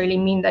necessarily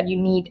mean that you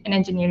need an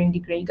engineering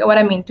degree. You get what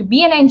I mean? To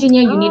be an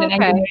engineer, you need an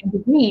engineering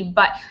degree.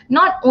 But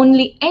not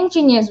only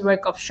engineers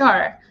work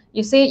offshore.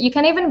 You say you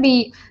can even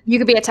be. You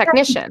could be a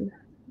technician.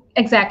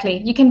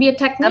 Exactly, you can be a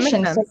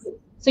technician.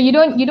 So you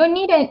don't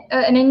need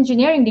an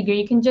engineering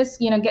degree. You can just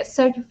get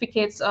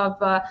certificates of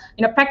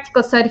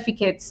practical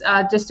certificates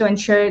just to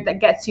ensure that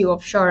gets you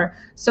offshore.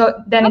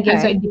 So then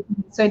again,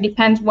 so it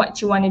depends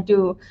what you want to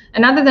do.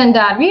 And other than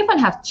that, we even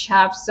have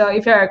chefs. So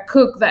if you're a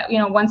cook that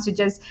wants to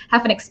just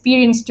have an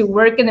experience to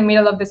work in the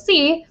middle of the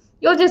sea,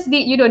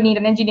 you don't need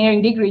an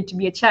engineering degree to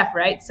be a chef,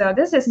 right? So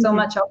this is so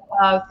much of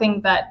a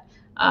thing that.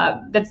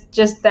 That's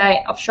just the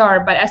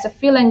offshore. But as a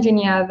field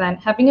engineer, then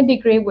having a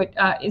degree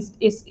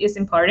is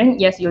important.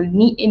 Yes, you'll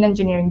need an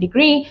engineering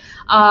degree,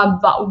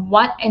 but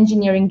what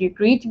engineering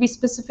degree to be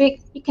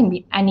specific? It can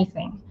be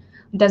anything.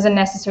 It doesn't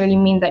necessarily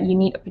mean that you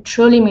need a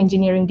petroleum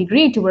engineering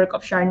degree to work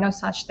offshore. No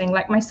such thing.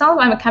 Like myself,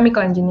 I'm a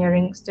chemical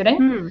engineering student,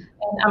 and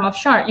I'm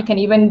offshore. You can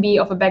even be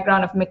of a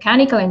background of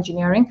mechanical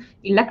engineering,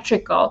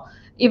 electrical,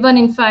 even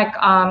in fact,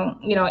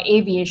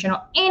 aviation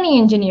or any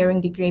engineering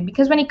degree,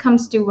 because when it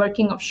comes to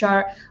working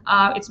offshore,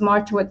 it's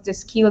more towards the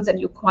skills that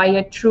you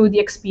acquire through the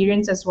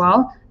experience as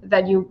well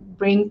that you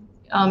bring.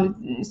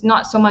 It's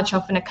not so much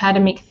of an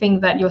academic thing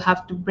that you'll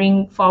have to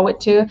bring forward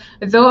to,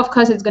 though of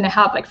course it's going to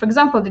help. Like for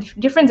example, the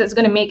difference it's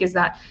going to make is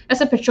that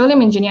as a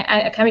petroleum engineer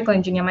and a chemical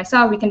engineer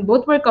myself, we can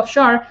both work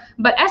offshore,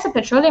 but as a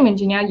petroleum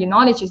engineer, your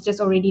knowledge is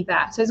just already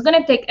there. So it's going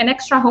to take an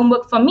extra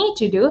homework for me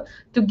to do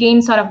to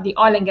gain sort of the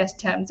oil and gas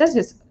terms.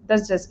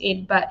 That's just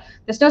it. But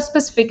there's no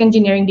specific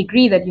engineering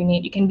degree that you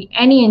need. You can be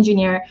any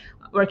engineer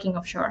working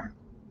offshore.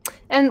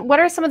 And what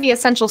are some of the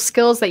essential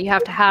skills that you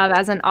have to have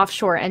as an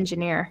offshore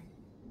engineer?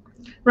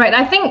 Right.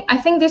 I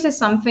think this is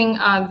something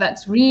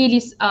that's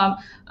really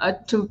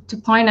to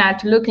point out,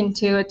 to look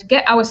into, to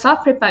get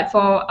ourselves prepared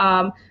for,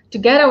 to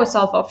get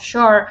ourselves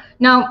offshore.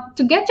 Now,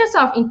 to get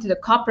yourself into the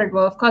corporate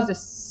world, of course, there's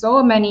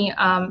so many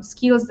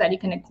skills that you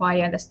can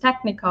acquire. There's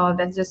technical,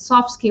 there's just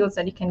soft skills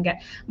that you can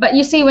get. But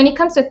you see, when it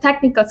comes to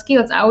technical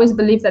skills, I always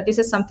believe that this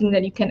is something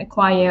that you can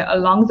acquire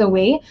along the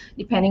way,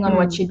 depending on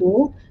what you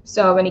do.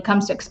 So when it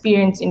comes to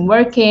experience in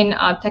working,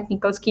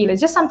 technical skill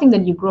is just something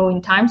that you grow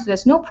in time. So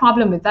there's no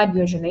problem with that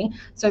usually.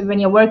 So when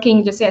you're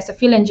working, just say as a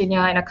field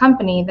engineer in a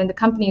company, then the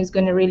company is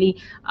going to really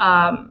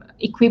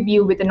equip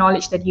you with the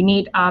knowledge that you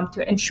need to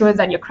ensure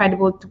that you're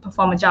credible to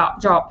perform a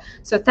job.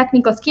 So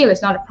technical skill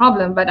is not a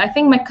problem, but I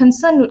think my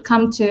concern would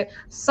come to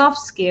soft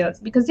skills,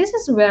 because this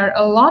is where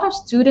a lot of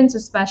students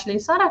especially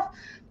sort of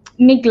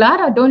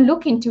neglect or don't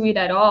look into it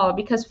at all,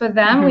 because for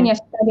them when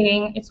you're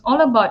studying, it's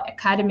all about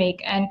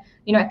academic and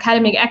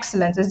academic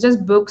excellence. It's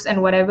just books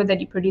and whatever that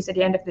you produce at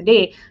the end of the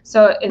day.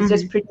 So it's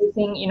just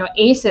producing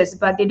aces,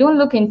 but they don't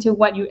look into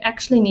what you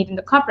actually need in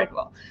the corporate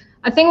world.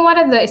 I think one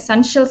of the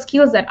essential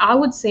skills that I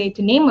would say,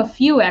 to name a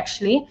few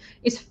actually,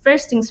 is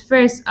first things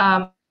first.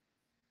 Oh,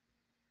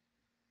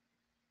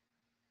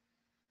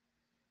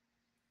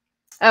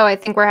 I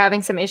think we're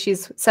having some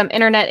issues, some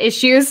internet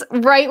issues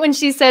right when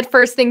she said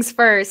first things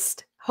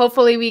first.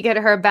 Hopefully we get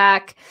her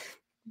back.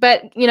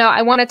 But,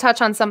 I want to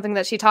touch on something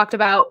that she talked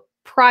about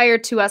prior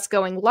to us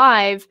going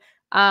live.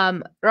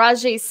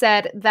 Rajie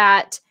said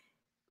that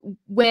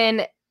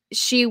when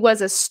she was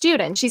a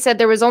student, she said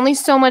there was only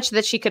so much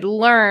that she could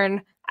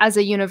learn as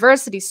a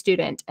university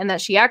student, and that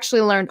she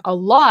actually learned a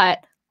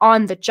lot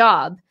on the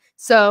job.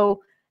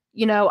 So,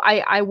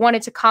 I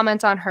wanted to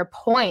comment on her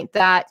point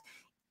that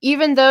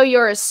even though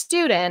you're a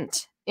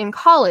student in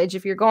college,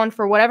 if you're going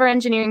for whatever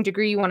engineering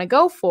degree you want to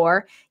go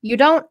for, you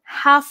don't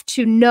have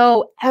to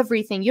know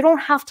everything. You don't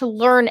have to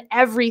learn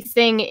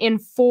everything in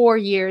 4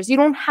 years. You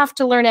don't have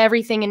to learn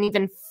everything in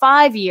even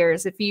 5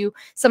 years if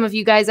some of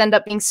you guys end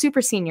up being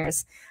super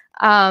seniors.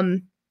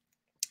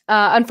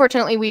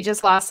 Unfortunately, we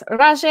just lost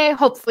Rajie.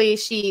 Hopefully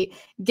she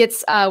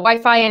gets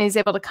Wi-Fi and is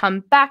able to come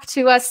back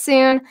to us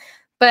soon.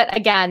 But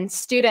again,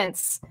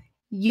 students,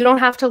 you don't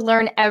have to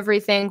learn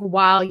everything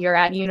while you're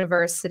at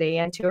university.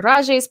 And to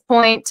Rajie's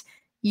point,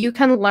 you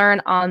can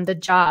learn on the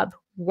job.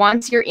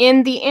 Once you're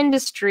in the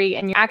industry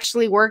and you're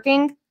actually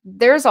working,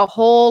 there's a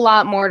whole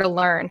lot more to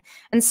learn.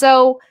 And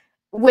so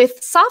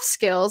with soft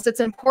skills, it's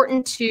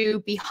important to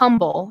be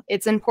humble.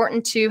 It's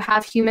important to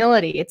have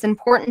humility. It's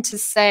important to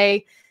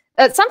say,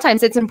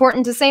 sometimes it's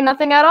important to say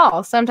nothing at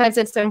all. Sometimes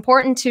it's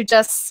important to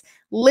just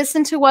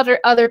listen to what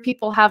other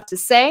people have to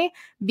say,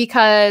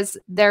 because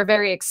they're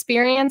very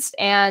experienced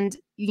and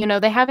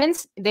they have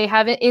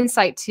an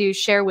insight to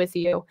share with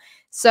you.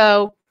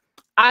 So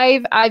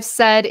I've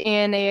said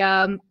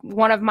in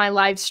one of my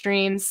live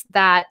streams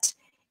that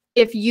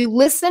if you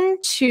listen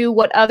to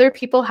what other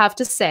people have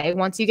to say,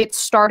 once you get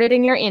started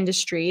in your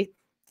industry,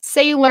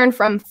 say you learn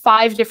from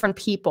 5 different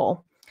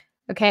people,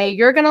 okay,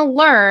 you're going to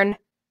learn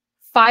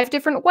 5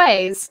 different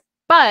ways,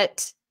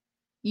 but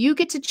you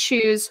get to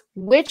choose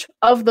which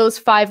of those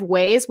 5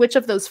 ways, which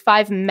of those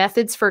 5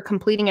 methods for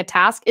completing a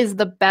task is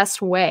the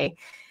best way.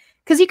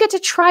 Because you get to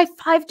try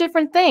 5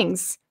 different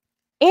things.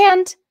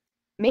 And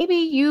maybe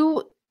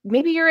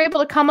you're able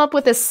to come up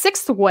with a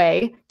 6th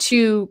way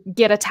to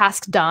get a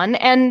task done,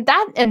 and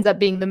that ends up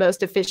being the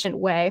most efficient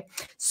way.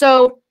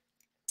 So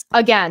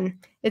again,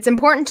 it's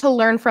important to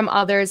learn from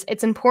others.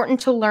 It's important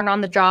to learn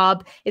on the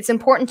job. It's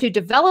important to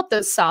develop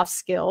those soft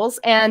skills.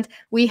 And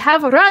we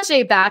have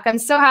Rajie back. I'm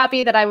so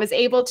happy that I was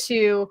able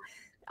to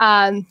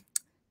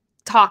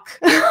talk.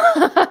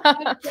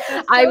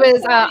 I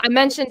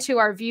mentioned to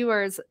our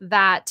viewers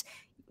that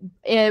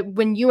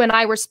when you and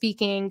I were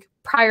speaking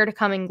prior to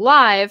coming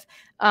live,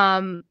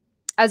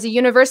 as a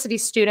university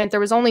student, there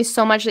was only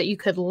so much that you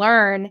could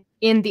learn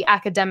in the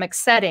academic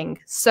setting.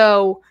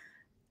 So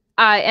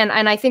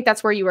and I think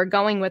that's where you were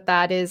going with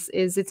that is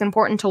it's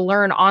important to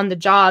learn on the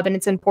job, and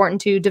it's important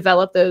to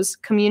develop those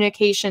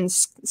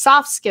communications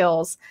soft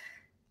skills.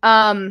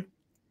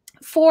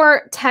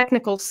 For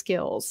technical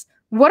skills,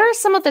 what are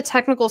some of the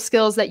technical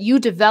skills that you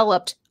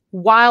developed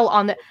while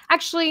on the,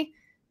 actually,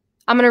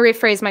 I'm going to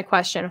rephrase my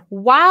question,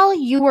 while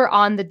you were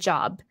on the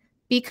job,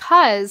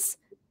 because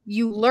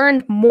you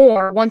learned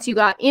more once you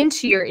got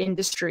into your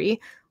industry?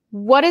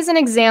 What is an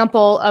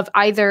example of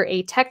either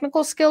a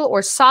technical skill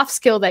or soft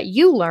skill that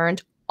you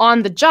learned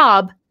on the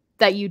job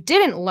that you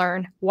didn't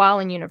learn while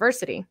in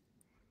university?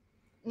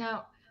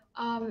 Now,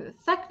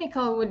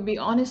 technical would be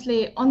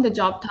honestly on the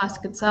job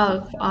task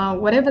itself.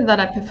 Whatever that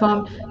I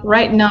perform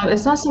right now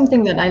is not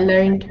something that I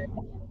learned.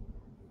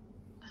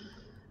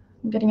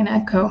 I'm getting an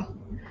echo.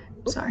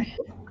 Sorry.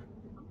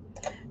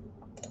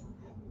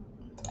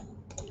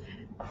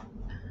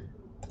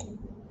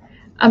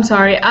 I'm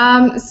sorry.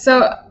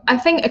 So I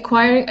think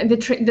acquiring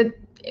the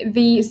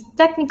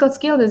technical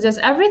skill is just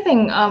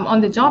everything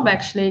on the job,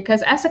 actually,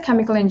 because as a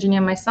chemical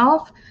engineer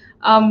myself,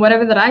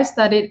 whatever that I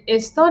studied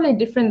is totally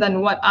different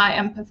than what I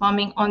am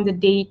performing on the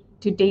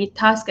day-to-day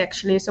task,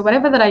 actually. So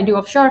whatever that I do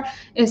offshore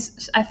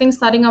is, I think,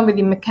 starting off with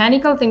the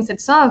mechanical things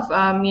itself,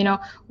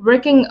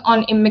 working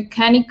on a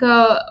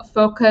mechanical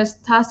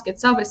focused task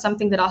itself is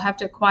something that I'll have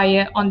to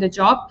acquire on the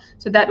job.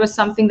 So that was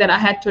something that I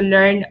had to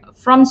learn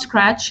from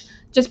scratch,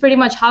 just pretty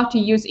much how to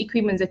use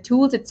equipment, the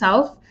tools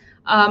itself.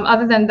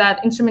 Other than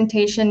that,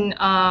 instrumentation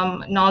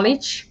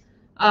knowledge,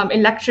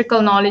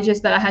 electrical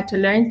knowledges that I had to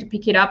learn to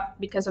pick it up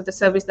because of the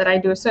service that I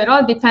do. So it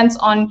all depends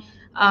on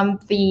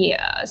the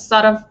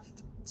sort of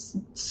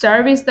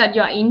service that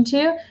you're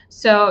into.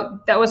 So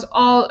that was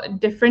all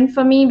different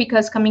for me,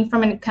 because coming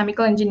from a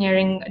chemical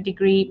engineering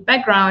degree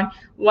background,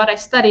 what I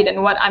studied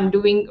and what I'm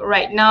doing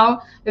right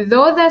now,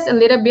 though there's a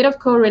little bit of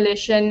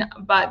correlation,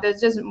 but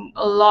there's just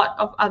a lot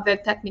of other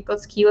technical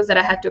skills that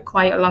I had to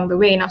acquire along the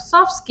way. Now,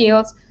 soft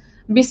skills,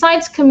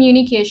 besides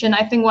communication,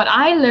 I think what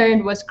I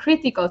learned was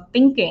critical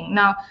thinking.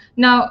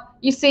 Now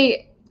you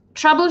say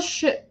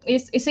troubleshoot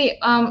is, you say,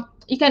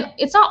 you can,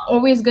 it's not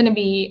always going to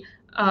be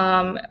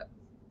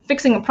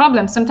fixing a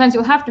problem. Sometimes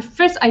you'll have to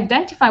first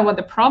identify what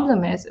the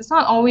problem is. It's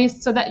not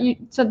always so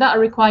that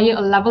require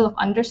a level of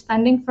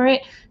understanding for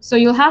it. So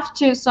you'll have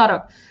to sort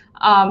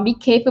of be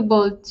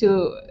capable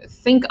to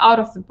think out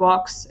of the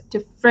box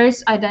to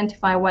first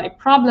identify what a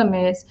problem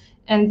is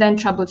and then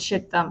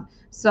troubleshoot them.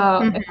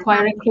 So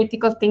acquiring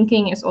critical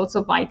thinking is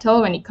also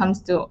vital when it comes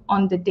to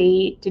on the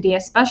day-to-day,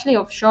 especially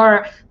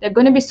offshore. There are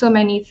going to be so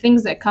many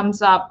things that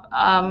comes up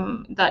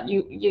that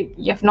you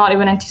have not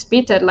even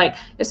anticipated. Like,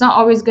 it's not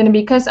always going to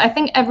be, because I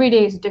think every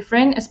day is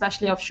different,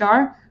 especially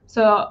offshore.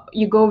 So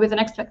you go with an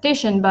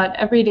expectation, but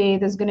every day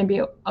there's going to be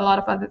a lot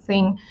of other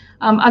things.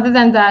 Other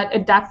than that,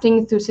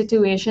 adapting to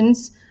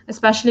situations,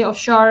 especially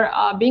offshore,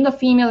 being a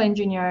female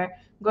engineer,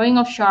 going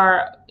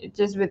offshore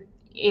just with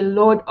a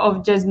load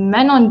of just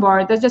men on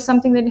board, that's just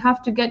something that you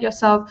have to get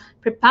yourself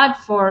prepared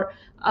for.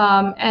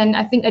 And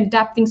I think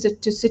adapting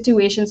to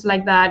situations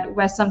like that,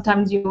 where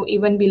sometimes you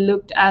even be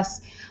looked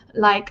as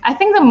like, I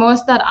think the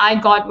most that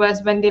I got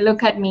was when they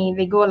look at me,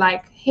 they go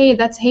like, hey,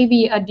 that's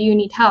heavy, do you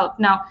need help?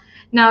 Now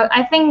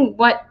I think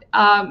what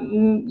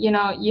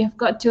you've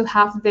got to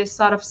have this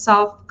sort of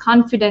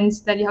self-confidence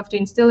that you have to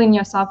instill in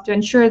yourself to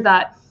ensure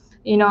that,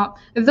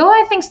 though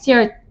I think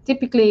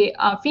typically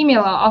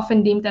female are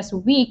often deemed as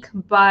weak,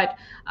 but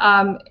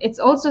it's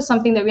also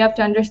something that we have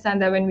to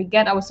understand, that when we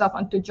get ourselves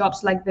onto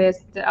jobs like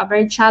this that are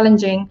very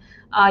challenging,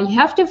 you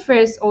have to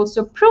first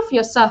also prove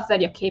yourself that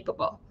you're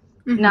capable.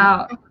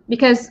 Now,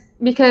 because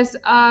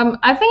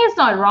I think it's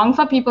not wrong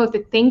for people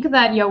to think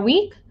that you're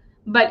weak,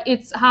 but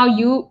it's how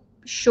you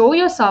show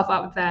yourself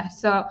out there.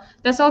 So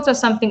that's also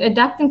something,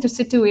 adapting to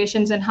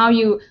situations and how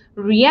you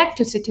react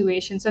to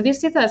situations. So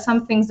these are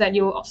some things that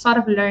you sort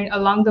of learn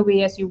along the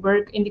way as you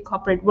work in the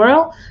corporate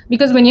world,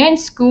 because when you're in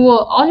school,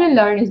 all you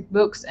learn is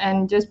books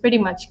and just pretty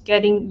much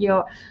getting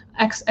your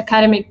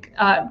academic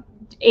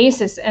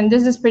aces, and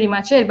this is pretty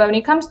much it. But when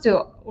it comes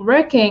to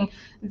working,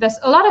 there's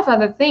a lot of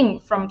other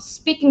things, from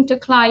speaking to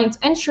clients,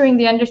 ensuring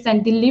they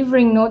understand,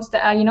 delivering notes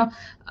that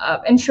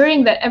are,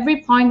 ensuring that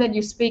every point that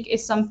you speak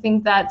is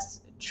something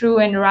that's true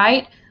and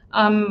right,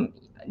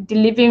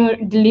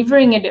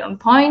 delivering it on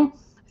point,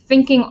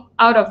 thinking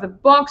out of the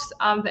box,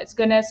 that's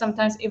going to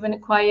sometimes even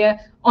require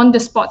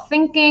on-the-spot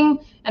thinking,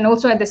 and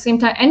also at the same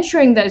time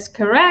ensuring that it's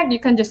correct. You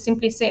can't just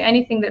simply say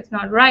anything that's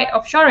not right,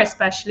 offshore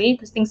especially,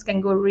 because things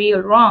can go real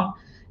wrong.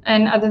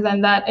 And other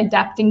than that,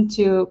 adapting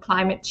to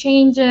climate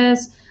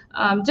changes,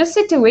 just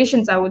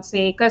situations, I would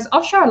say, because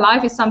offshore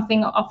life is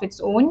something of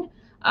its own.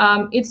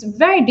 It's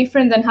very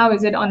different than how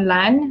is it on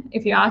land.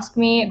 If you ask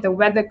me, the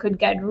weather could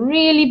get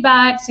really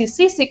bad.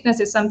 Seasickness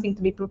is something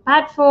to be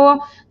prepared for.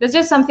 That's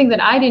just something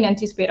that I didn't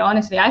anticipate,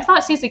 honestly. I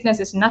thought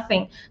seasickness is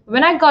nothing.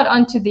 When I got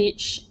onto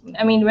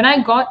when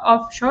I got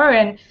offshore,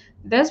 and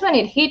that's when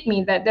it hit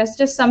me that there's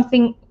just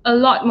something a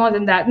lot more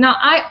than that. Now,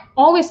 I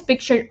always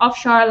pictured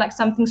offshore like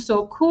something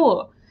so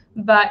cool,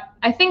 but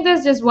I think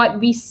that's just what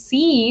we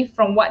see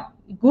from what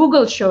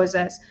Google shows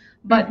us.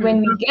 But when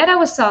we get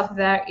ourselves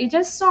there, it's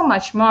just so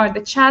much more,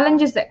 the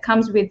challenges that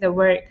comes with the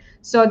work.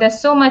 So there's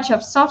so much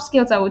of soft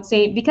skills, I would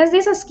say, because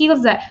these are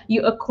skills that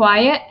you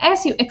acquire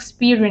as you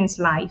experience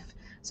life.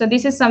 So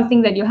this is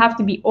something that you have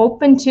to be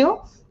open to.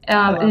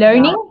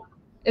 Learning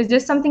is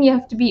just something you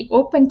have to be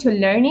open to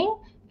learning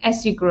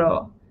as you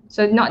grow.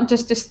 So not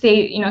just to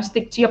stay,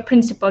 stick to your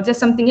principles, just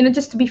something,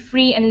 just to be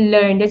free and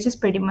learn. That's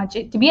just pretty much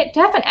it. To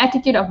have an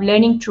attitude of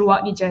learning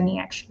throughout your journey,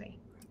 actually.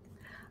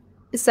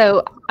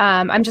 So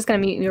I'm just going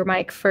to mute your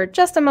mic for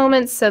just a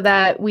moment so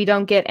that we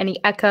don't get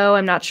any echo.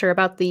 I'm not sure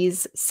about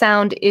these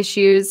sound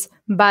issues,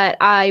 but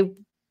I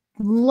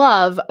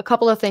love a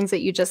couple of things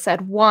that you just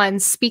said. One,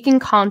 speaking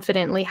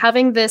confidently,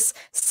 having this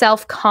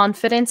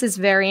self-confidence is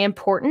very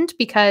important,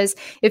 because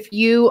if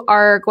you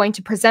are going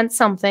to present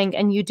something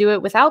and you do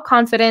it without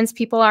confidence,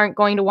 people aren't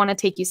going to want to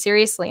take you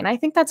seriously. And I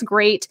think that's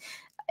great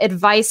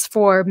advice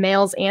for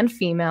males and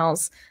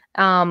females.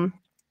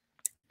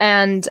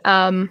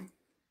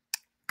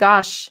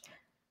 Gosh,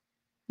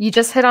 you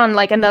just hit on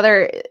like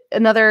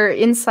another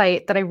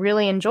insight that I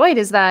really enjoyed,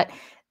 is that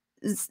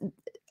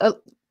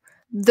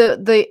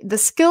the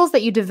skills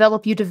that you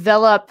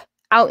develop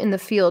out in the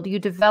field, you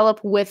develop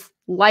with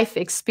life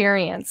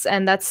experience,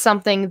 and that's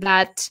something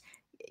that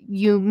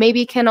you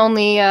maybe can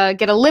only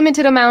get a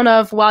limited amount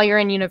of while you're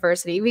in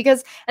university.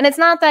 And it's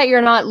not that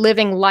you're not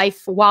living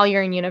life while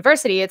you're in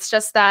university, it's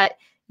just that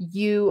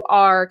you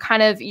are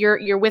kind of,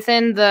 you're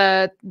within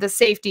the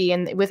safety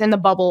and within the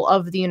bubble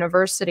of the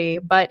university,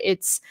 but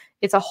it's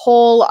a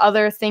whole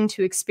other thing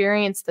to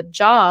experience the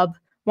job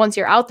once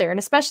you're out there, and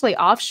especially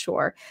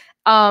offshore.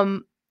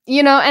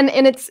 You know, and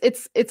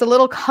it's a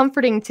little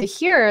comforting to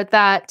hear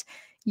that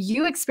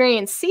you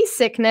experience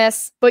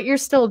seasickness, but you're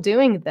still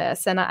doing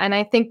this. And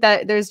I think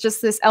that there's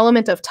just this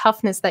element of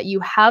toughness that you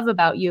have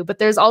about you, but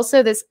there's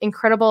also this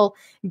incredible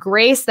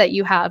grace that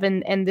you have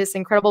and this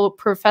incredible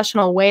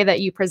professional way that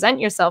you present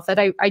yourself that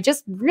I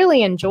just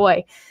really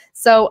enjoy.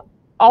 So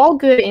all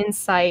good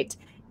insight.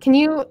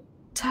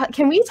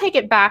 Can we take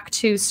it back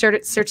to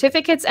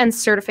certificates and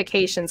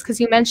certifications?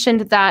 Because you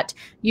mentioned that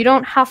you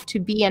don't have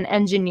to be an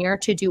engineer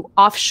to do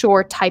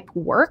offshore type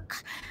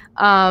work.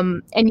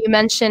 And you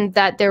mentioned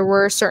that there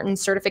were certain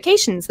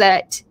certifications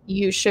that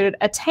you should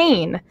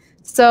attain.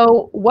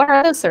 So what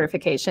are those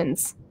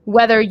certifications?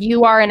 Whether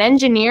you are an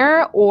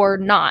engineer or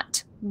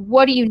not,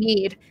 what do you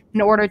need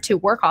in order to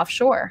work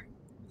offshore?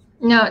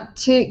 Now,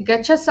 to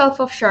get yourself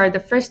offshore, the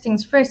first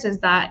things first is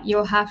that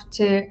you'll have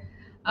to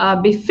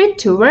be fit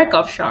to work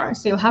offshore.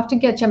 So you'll have to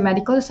get your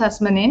medical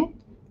assessment in,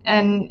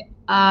 and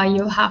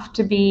you'll have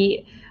to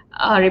be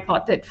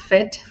reported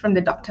fit from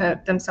the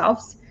doctor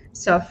themselves.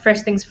 So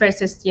first things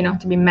first is,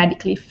 to be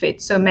medically fit.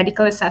 So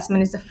medical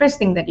assessment is the first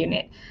thing that you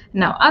need.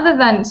 Now,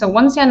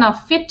 once you're now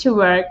fit to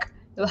work,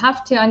 you'll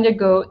have to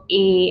undergo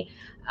a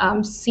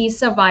sea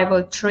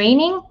survival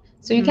training.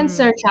 So you can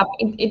search up,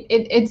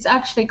 it's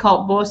actually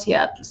called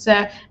BOSIA. It's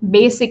a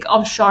basic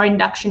offshore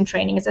induction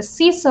training. It's a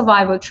sea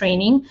survival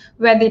training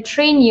where they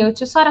train you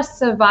to sort of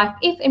survive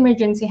if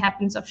emergency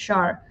happens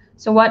offshore.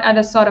 So what are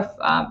the sort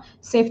of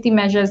safety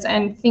measures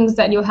and things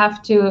that you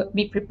have to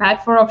be prepared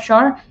for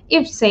offshore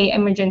if, say,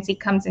 emergency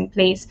comes in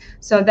place?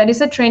 So that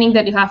is a training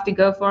that you have to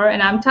go for.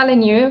 And I'm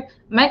telling you,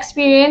 my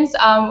experience,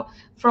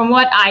 from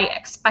what I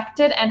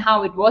expected and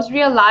how it was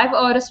real life,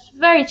 it was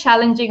very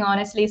challenging,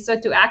 honestly. So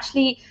to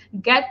actually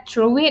get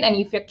through it, and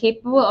if you're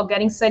capable of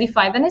getting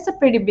certified, then it's a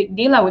pretty big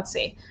deal, I would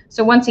say.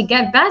 So once you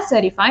get that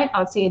certified, I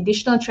would say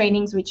additional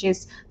trainings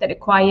that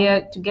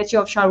require to get you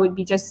offshore would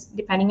be just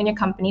depending on your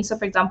company. So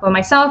for example,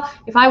 myself,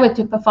 if I were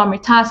to perform a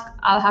task,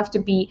 I'll have to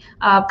be,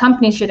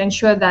 companies should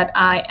ensure that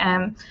I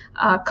am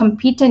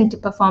competent to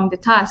perform the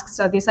task.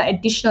 So these are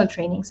additional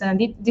trainings,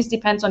 and this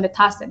depends on the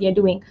task that you're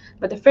doing.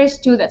 But the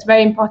first two that's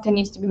very important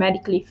is to be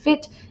medically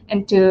fit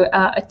and to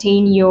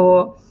attain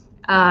your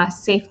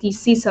safety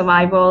sea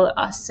survival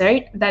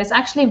cert that is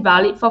actually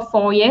valid for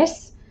 4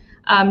 years.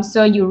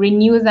 So you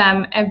renew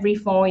them every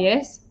 4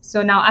 years.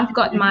 So now I've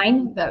got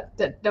mine that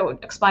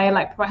would expire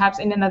like perhaps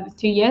in another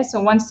 2 years.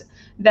 So once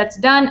that's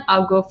done,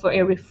 I'll go for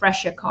a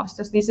refresher course.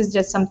 So this is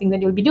just something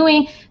that you'll be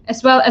doing,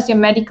 as well as your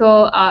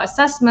medical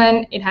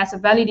assessment. It has a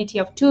validity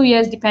of 2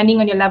 years depending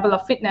on your level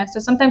of fitness. So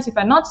sometimes if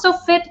you're not so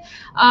fit,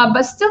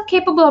 but still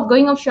capable of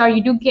going offshore,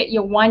 you do get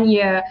your 1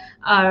 year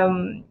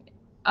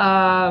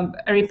a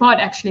report,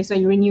 actually. So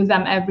you renew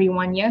them every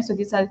 1 year. So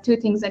these are the two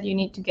things that you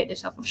need to get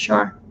yourself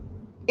offshore.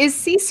 Is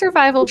sea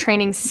survival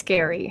training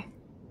scary?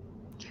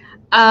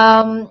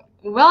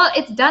 Well,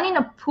 it's done in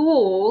a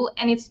pool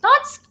and it's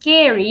not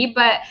scary,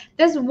 but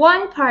there's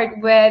one part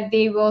where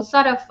they will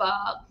sort of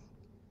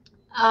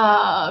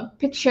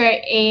picture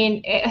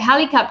a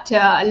helicopter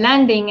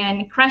landing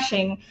and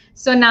crashing.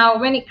 So now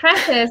when it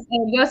crashes,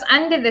 it goes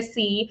under the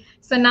sea.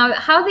 So now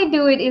how they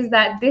do it is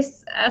that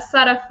this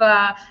sort of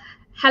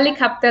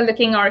helicopter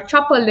looking or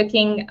chopper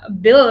looking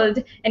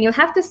build, and you'll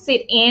have to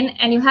sit in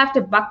and you have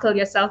to buckle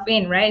yourself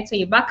in, right? So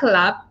you buckle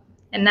up,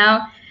 and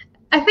now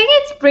I think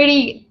it's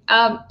pretty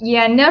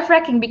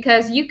nerve-wracking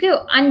because you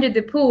go under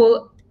the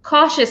pool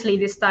cautiously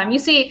this time. You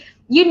see,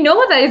 you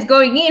know that it's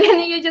going in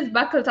and you just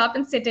buckled up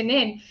and sitting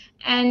in.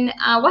 And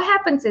what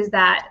happens is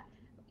that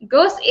it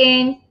goes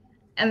in,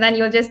 and then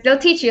they'll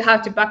teach you how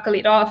to buckle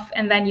it off,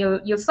 and then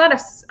you'll sort of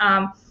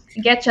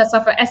get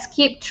yourself an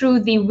escape through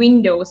the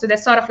window. So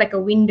there's sort of like a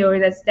window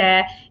that's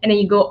there, and then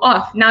you go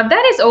off. Now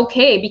that is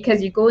okay because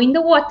you go in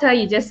the water,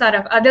 you just sort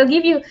of, they'll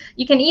give you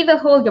can either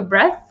hold your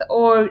breath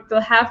or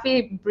they'll have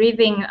a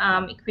breathing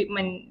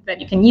equipment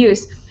that you can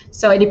use.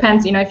 So it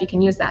depends, if you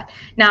can use that.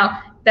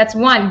 Now that's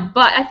one,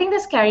 but I think the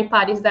scary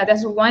part is that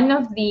there's one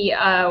of the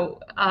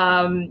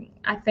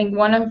I think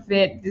one of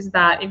it is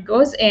that it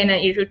goes in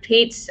and it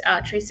rotates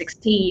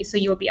 360, so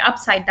you'll be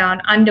upside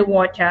down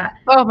underwater.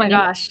 Oh my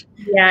gosh.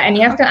 And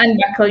you have to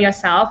unbuckle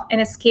yourself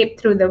and escape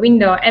through the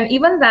window. And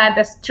even that,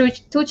 there's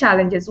two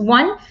challenges.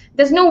 One,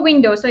 there's no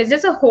window, so it's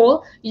just a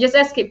hole. You just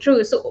escape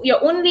through. So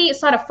your only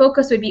sort of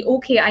focus would be,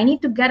 okay, I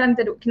need to get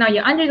now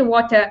you're under the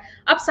water,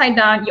 upside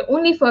down. Your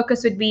only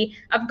focus would be,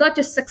 I've got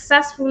to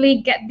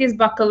successfully get this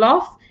buckle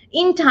off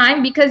in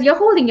time, because you're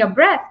holding your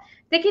breath.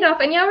 Take it off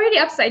and you're already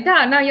upside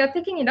down. Now you're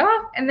taking it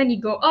off and then you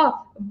go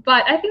off.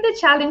 But I think the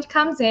challenge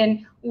comes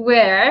in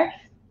where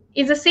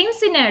it's the same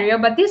scenario,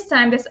 but this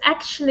time there's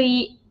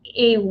actually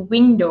a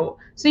window.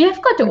 So you've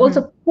got to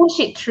also push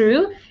it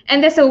through,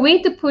 and there's a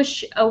way to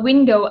push a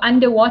window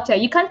underwater.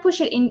 You can't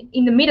push it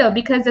in the middle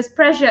because there's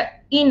pressure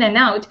in and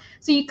out,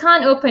 so you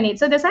can't open it.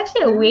 So there's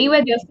actually a way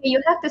where they'll say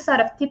you have to sort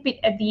of tip it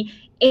at the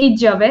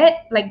edge of it,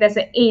 like there's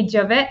an edge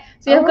of it.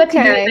 So you've got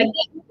to do it like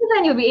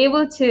then you'll be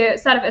able to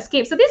sort of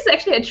escape. So this is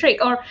actually a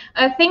trick or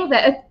a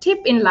tip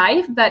in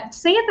life that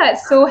say that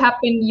so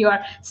happen you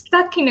are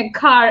stuck in a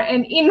car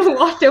and in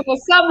water for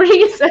some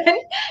reason.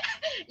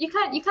 You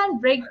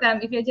can't break them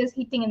if you're just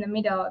hitting in the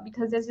middle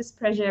because there's just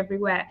pressure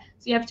everywhere.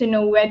 So you have to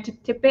know where to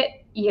tip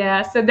it.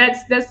 Yeah, so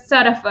that's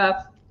sort of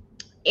a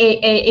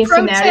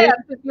scenario. Tip,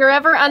 if you're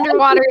ever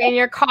underwater in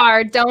your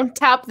car, don't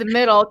tap the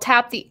middle,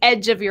 tap the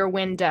edge of your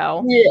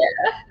window.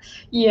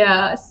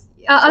 Yes.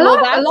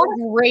 That's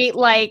great.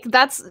 Like,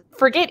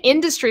 forget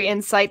industry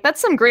insight.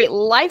 That's some great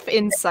life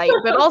insight,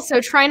 but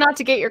also try not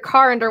to get your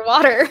car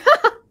underwater.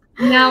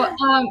 Now,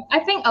 I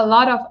think a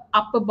lot of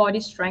upper body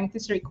strength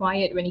is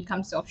required when it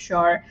comes to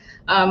offshore.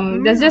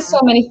 There's just so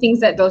many things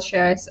that they'll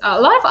share.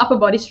 A lot of upper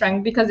body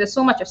strength because there's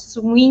so much of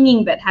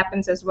swinging that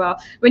happens as well.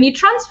 When you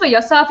transfer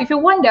yourself, if you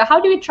wonder, how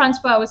do we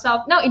transfer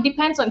ourselves? Now, it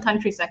depends on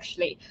countries,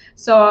 actually.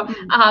 So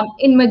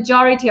in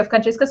majority of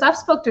countries, because I've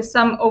spoke to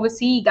some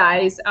overseas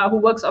guys who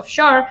works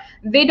offshore,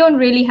 they don't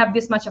really have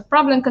this much of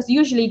problem because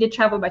usually they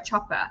travel by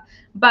chopper.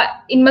 But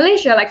in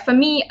Malaysia, like for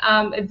me,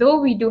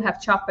 though we do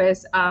have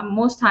choppers,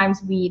 most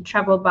times we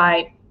travel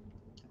by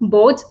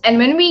boat. And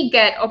when we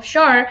get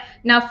offshore,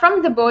 now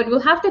from the boat, we'll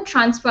have to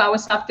transfer our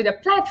stuff to the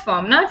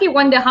platform. Now, if you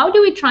wonder, how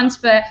do we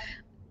transfer,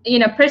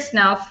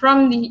 personnel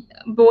from the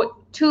boat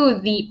to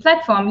the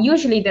platform?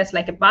 Usually there's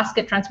like a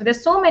basket transfer.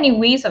 There's so many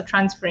ways of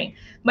transferring.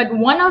 But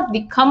one of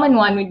the common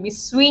one would be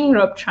swing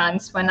rope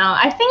transfer. Now,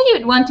 I think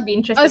you'd want to be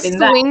interested in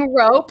that. A swing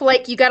rope?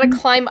 Like you got to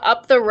climb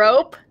up the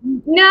rope?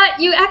 No,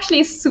 you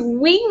actually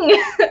swing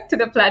to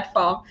the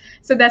platform.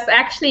 So there's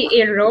actually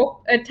a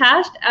rope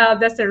attached.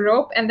 There's a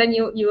rope, and then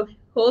you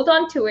hold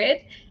on to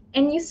it,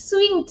 and you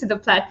swing to the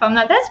platform.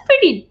 Now, that's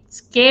pretty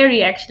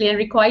scary, actually, and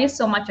requires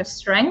so much of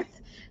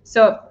strength.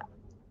 So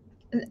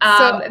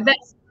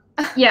that's...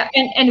 Yeah,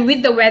 and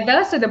with the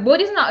weather, so the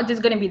boat is not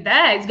just going to be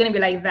there, it's going to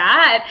be like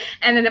that,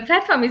 and then the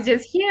platform is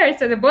just here,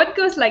 so the boat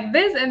goes like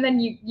this, and then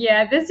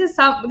this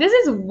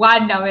is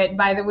one of it,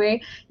 by the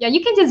way. Yeah,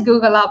 you can just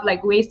Google up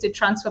like ways to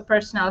transfer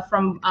personnel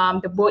from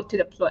the boat to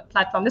the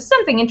platform. There's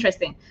something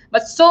interesting,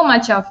 but so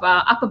much of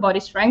upper body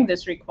strength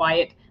is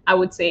required, I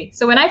would say.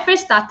 So when I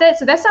first started,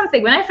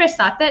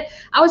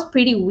 I was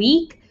pretty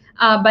weak.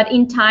 But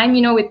in time,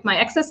 with my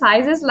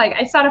exercises, like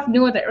I sort of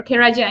knew that, okay,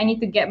 Rajie, I need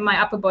to get my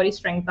upper body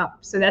strength up.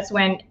 So that's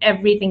when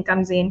everything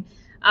comes in.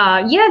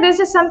 There's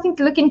just something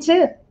to look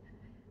into.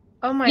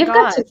 Oh my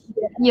God.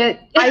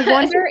 I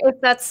wonder if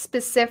that's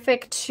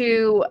specific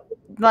to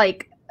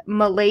like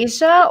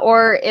Malaysia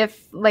or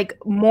if like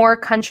more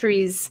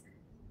countries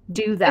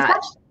do that.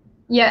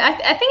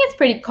 I think it's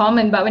pretty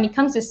common, but when it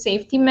comes to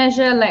safety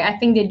measure, like I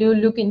think they do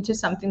look into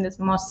something that's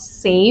more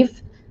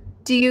safe.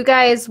 Do you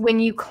guys, when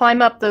you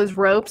climb up those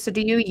ropes, do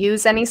you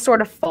use any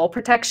sort of fall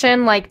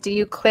protection? Like, do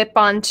you clip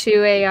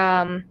onto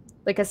a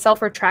like a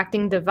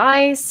self-retracting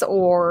device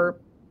or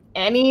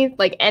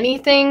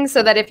anything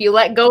so that if you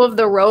let go of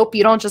the rope,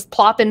 you don't just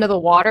plop into the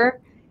water?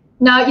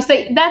 No, you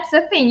say that's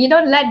the thing. You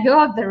don't let go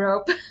of the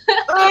rope.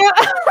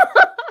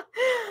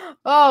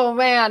 Oh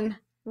man.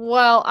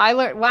 Well, I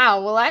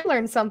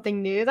learned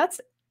something new.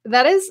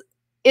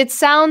 It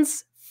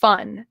sounds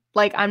fun.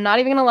 Like, I'm not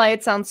even gonna lie,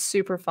 it sounds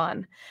super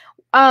fun.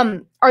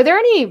 Are there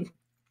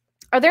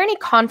any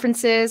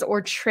conferences or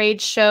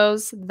trade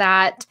shows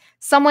that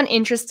someone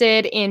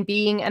interested in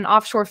being an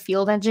offshore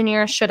field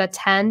engineer should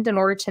attend in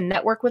order to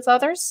network with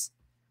others?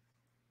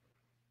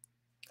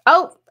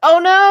 Oh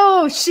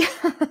no!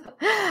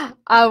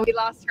 We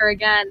lost her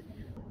again.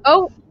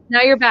 Oh,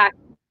 now you're back.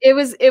 It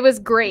was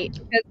great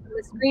because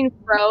the screen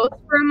froze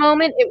for a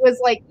moment. It was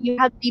like you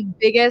had the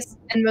biggest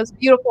and most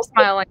beautiful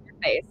smile on your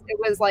face. It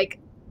was like,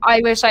 I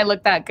wish I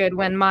looked that good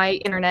when my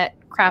internet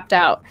crapped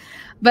out.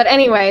 But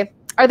anyway,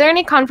 are there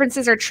any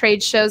conferences or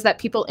trade shows that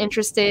people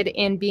interested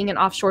in being an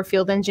offshore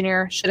field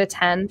engineer should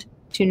attend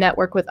to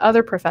network with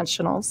other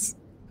professionals?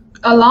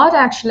 A lot,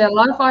 actually. A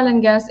lot of oil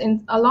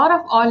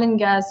and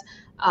gas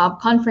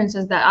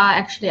conferences that are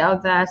actually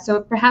out there.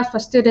 So perhaps for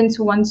students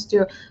who wants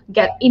to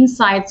get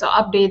insights or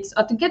updates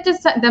or to get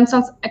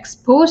themselves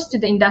exposed to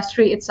the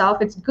industry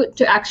itself, it's good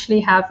to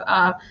actually have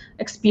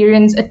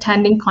experience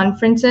attending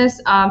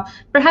conferences.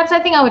 Perhaps I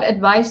think I would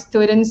advise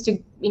students to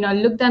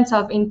look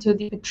themselves into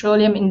the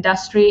petroleum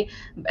industry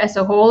as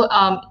a whole,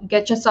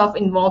 get yourself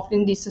involved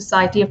in the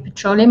Society of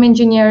Petroleum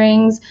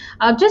Engineering,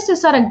 just to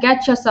sort of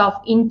get yourself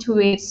into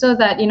it so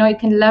that, it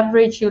can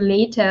leverage you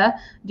later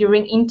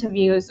during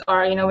interviews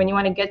or, when you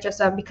want to get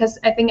yourself, because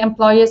I think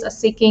employers are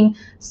seeking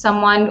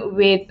someone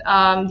with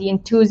the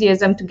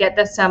enthusiasm to get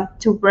them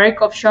to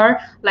work offshore.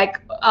 Like,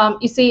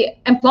 you see,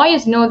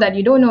 employers know that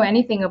you don't know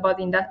anything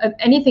about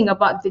anything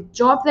about the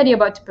job that you're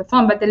about to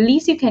perform, but the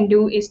least you can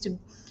do is to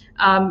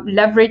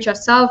leverage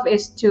yourself,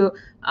 is to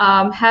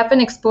have an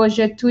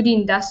exposure to the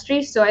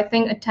industry. So I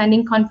think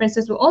attending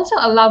conferences will also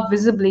allow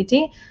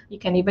visibility. You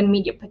can even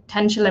meet your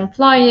potential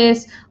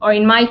employers, or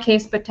in my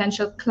case,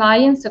 potential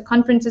clients. So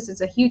conferences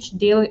is a huge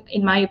deal,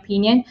 in my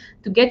opinion,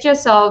 to get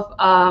yourself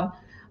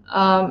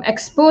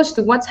exposed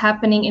to what's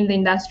happening in the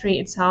industry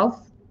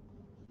itself.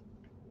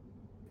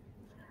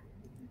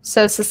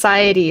 So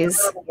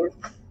societies.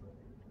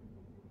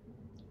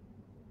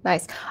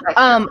 Nice.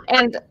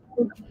 And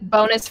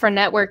bonus for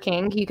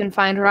networking, you can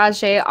find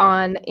Rajie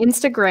on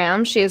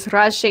Instagram. She is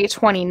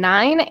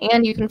Rajaletchemy,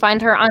 and you can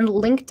find her on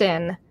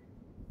LinkedIn.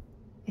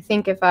 I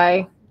think if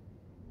I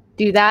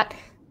do that,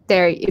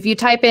 there, if you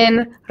type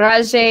in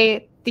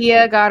Rajaletchemy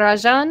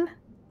Thiagarajan,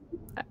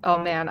 oh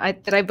man,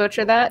 did I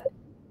butcher that?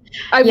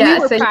 We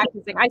were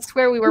practicing. I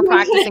swear we were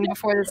practicing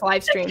before this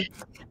live stream.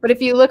 But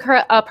if you look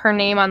up her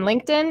name on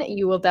LinkedIn,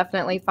 you will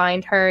definitely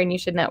find her, and you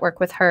should network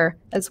with her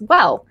as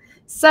well.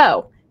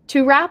 So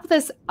to wrap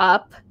this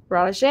up,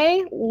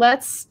 Rajie,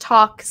 let's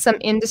talk some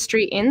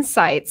industry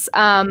insights.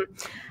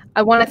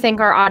 I want to thank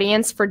our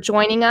audience for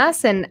joining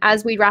us. And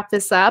as we wrap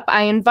this up,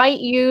 I invite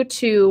you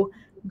to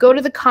go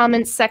to the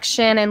comments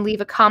section and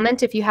leave a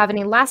comment if you have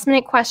any last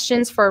minute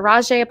questions for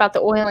Rajie about the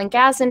oil and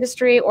gas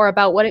industry, or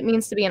about what it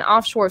means to be an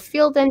offshore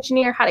field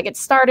engineer, how to get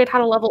started, how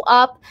to level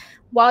up.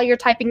 While you're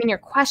typing in your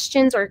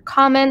questions or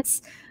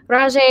comments,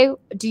 Rajie,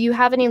 do you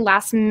have any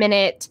last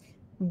minute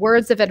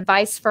words of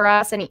advice for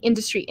us, any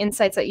industry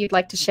insights that you'd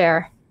like to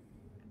share?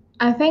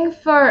 I think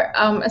for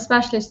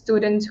especially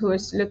students who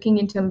is looking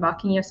into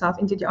embarking yourself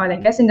into the oil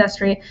and gas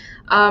industry,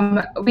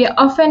 we are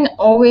often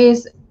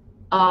always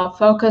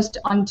focused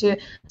onto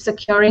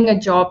securing a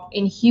job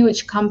in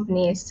huge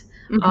companies,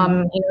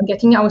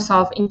 getting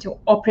ourselves into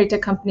operator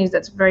companies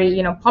that's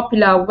very,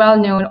 popular,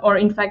 well-known, or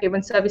in fact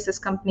even services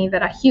companies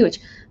that are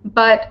huge.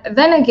 But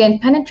then again,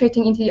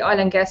 penetrating into the oil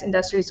and gas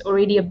industry is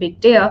already a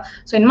big deal.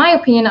 So in my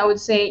opinion, I would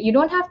say you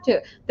don't have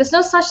to, there's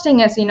no such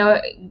thing as,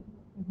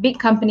 big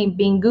company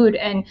being good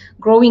and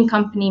growing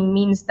company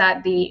means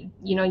that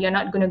you're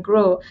not going to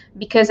grow,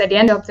 because at the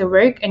end of the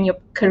work and your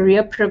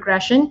career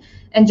progression,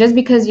 and just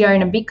because you're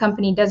in a big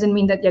company doesn't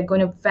mean that they're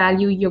going to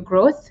value your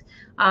growth,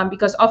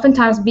 because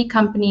oftentimes big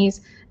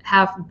companies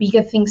have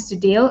bigger things to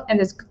deal,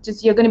 and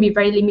you're going to be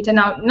very limited.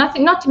 Now,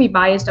 not to be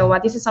biased or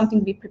what, this is something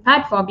to be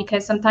prepared for,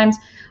 because sometimes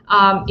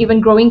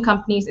even growing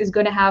companies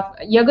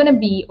you're going to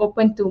be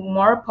open to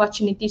more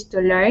opportunities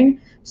to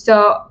learn.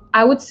 So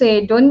I would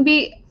say don't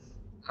be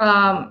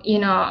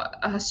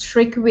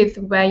strict with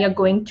where you're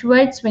going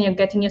towards when you're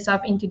getting yourself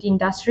into the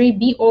industry.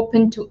 Be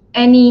open to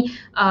any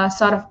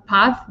sort of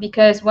path,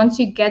 because once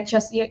you get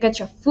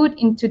your foot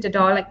into the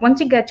door, like once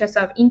you get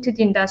yourself into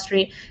the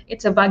industry,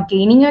 it's about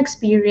gaining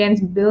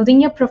experience,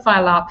 building your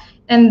profile up,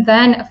 and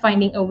then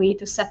finding a way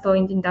to settle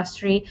in the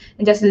industry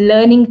and just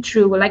learning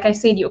through, like I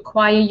said, you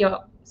acquire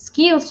your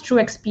skills through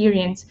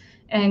experience.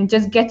 And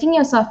just getting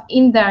yourself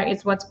in there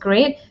is what's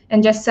great,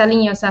 and just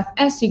selling yourself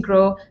as you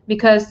grow,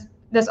 because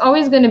there's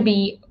always going to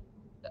be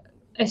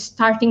a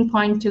starting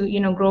point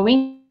to,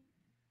 growing.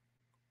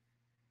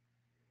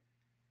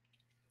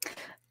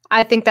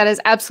 I think that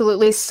is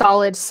absolutely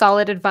solid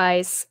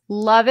advice.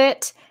 Love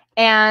it.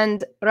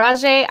 And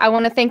Rajie, I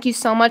want to thank you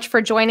so much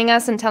for joining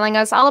us and telling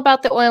us all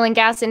about the oil and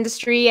gas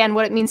industry and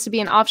what it means to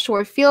be an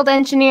offshore field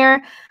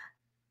engineer.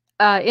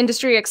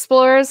 Industry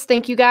explorers,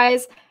 thank you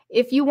guys.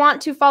 If you want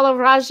to follow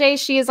Rajie,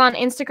 she is on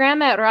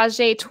Instagram at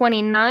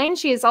Rajaletchemy.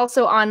 She is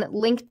also on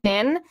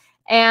LinkedIn.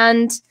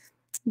 And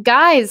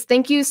guys,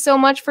 thank you so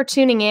much for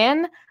tuning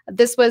in.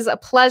 This was a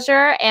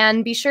pleasure,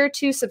 and be sure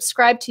to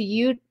subscribe to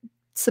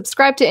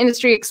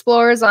Industry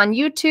Explorers on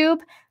YouTube.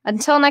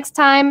 Until next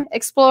time,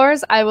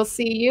 explorers, I will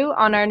see you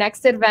on our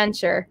next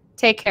adventure.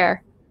 Take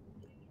care.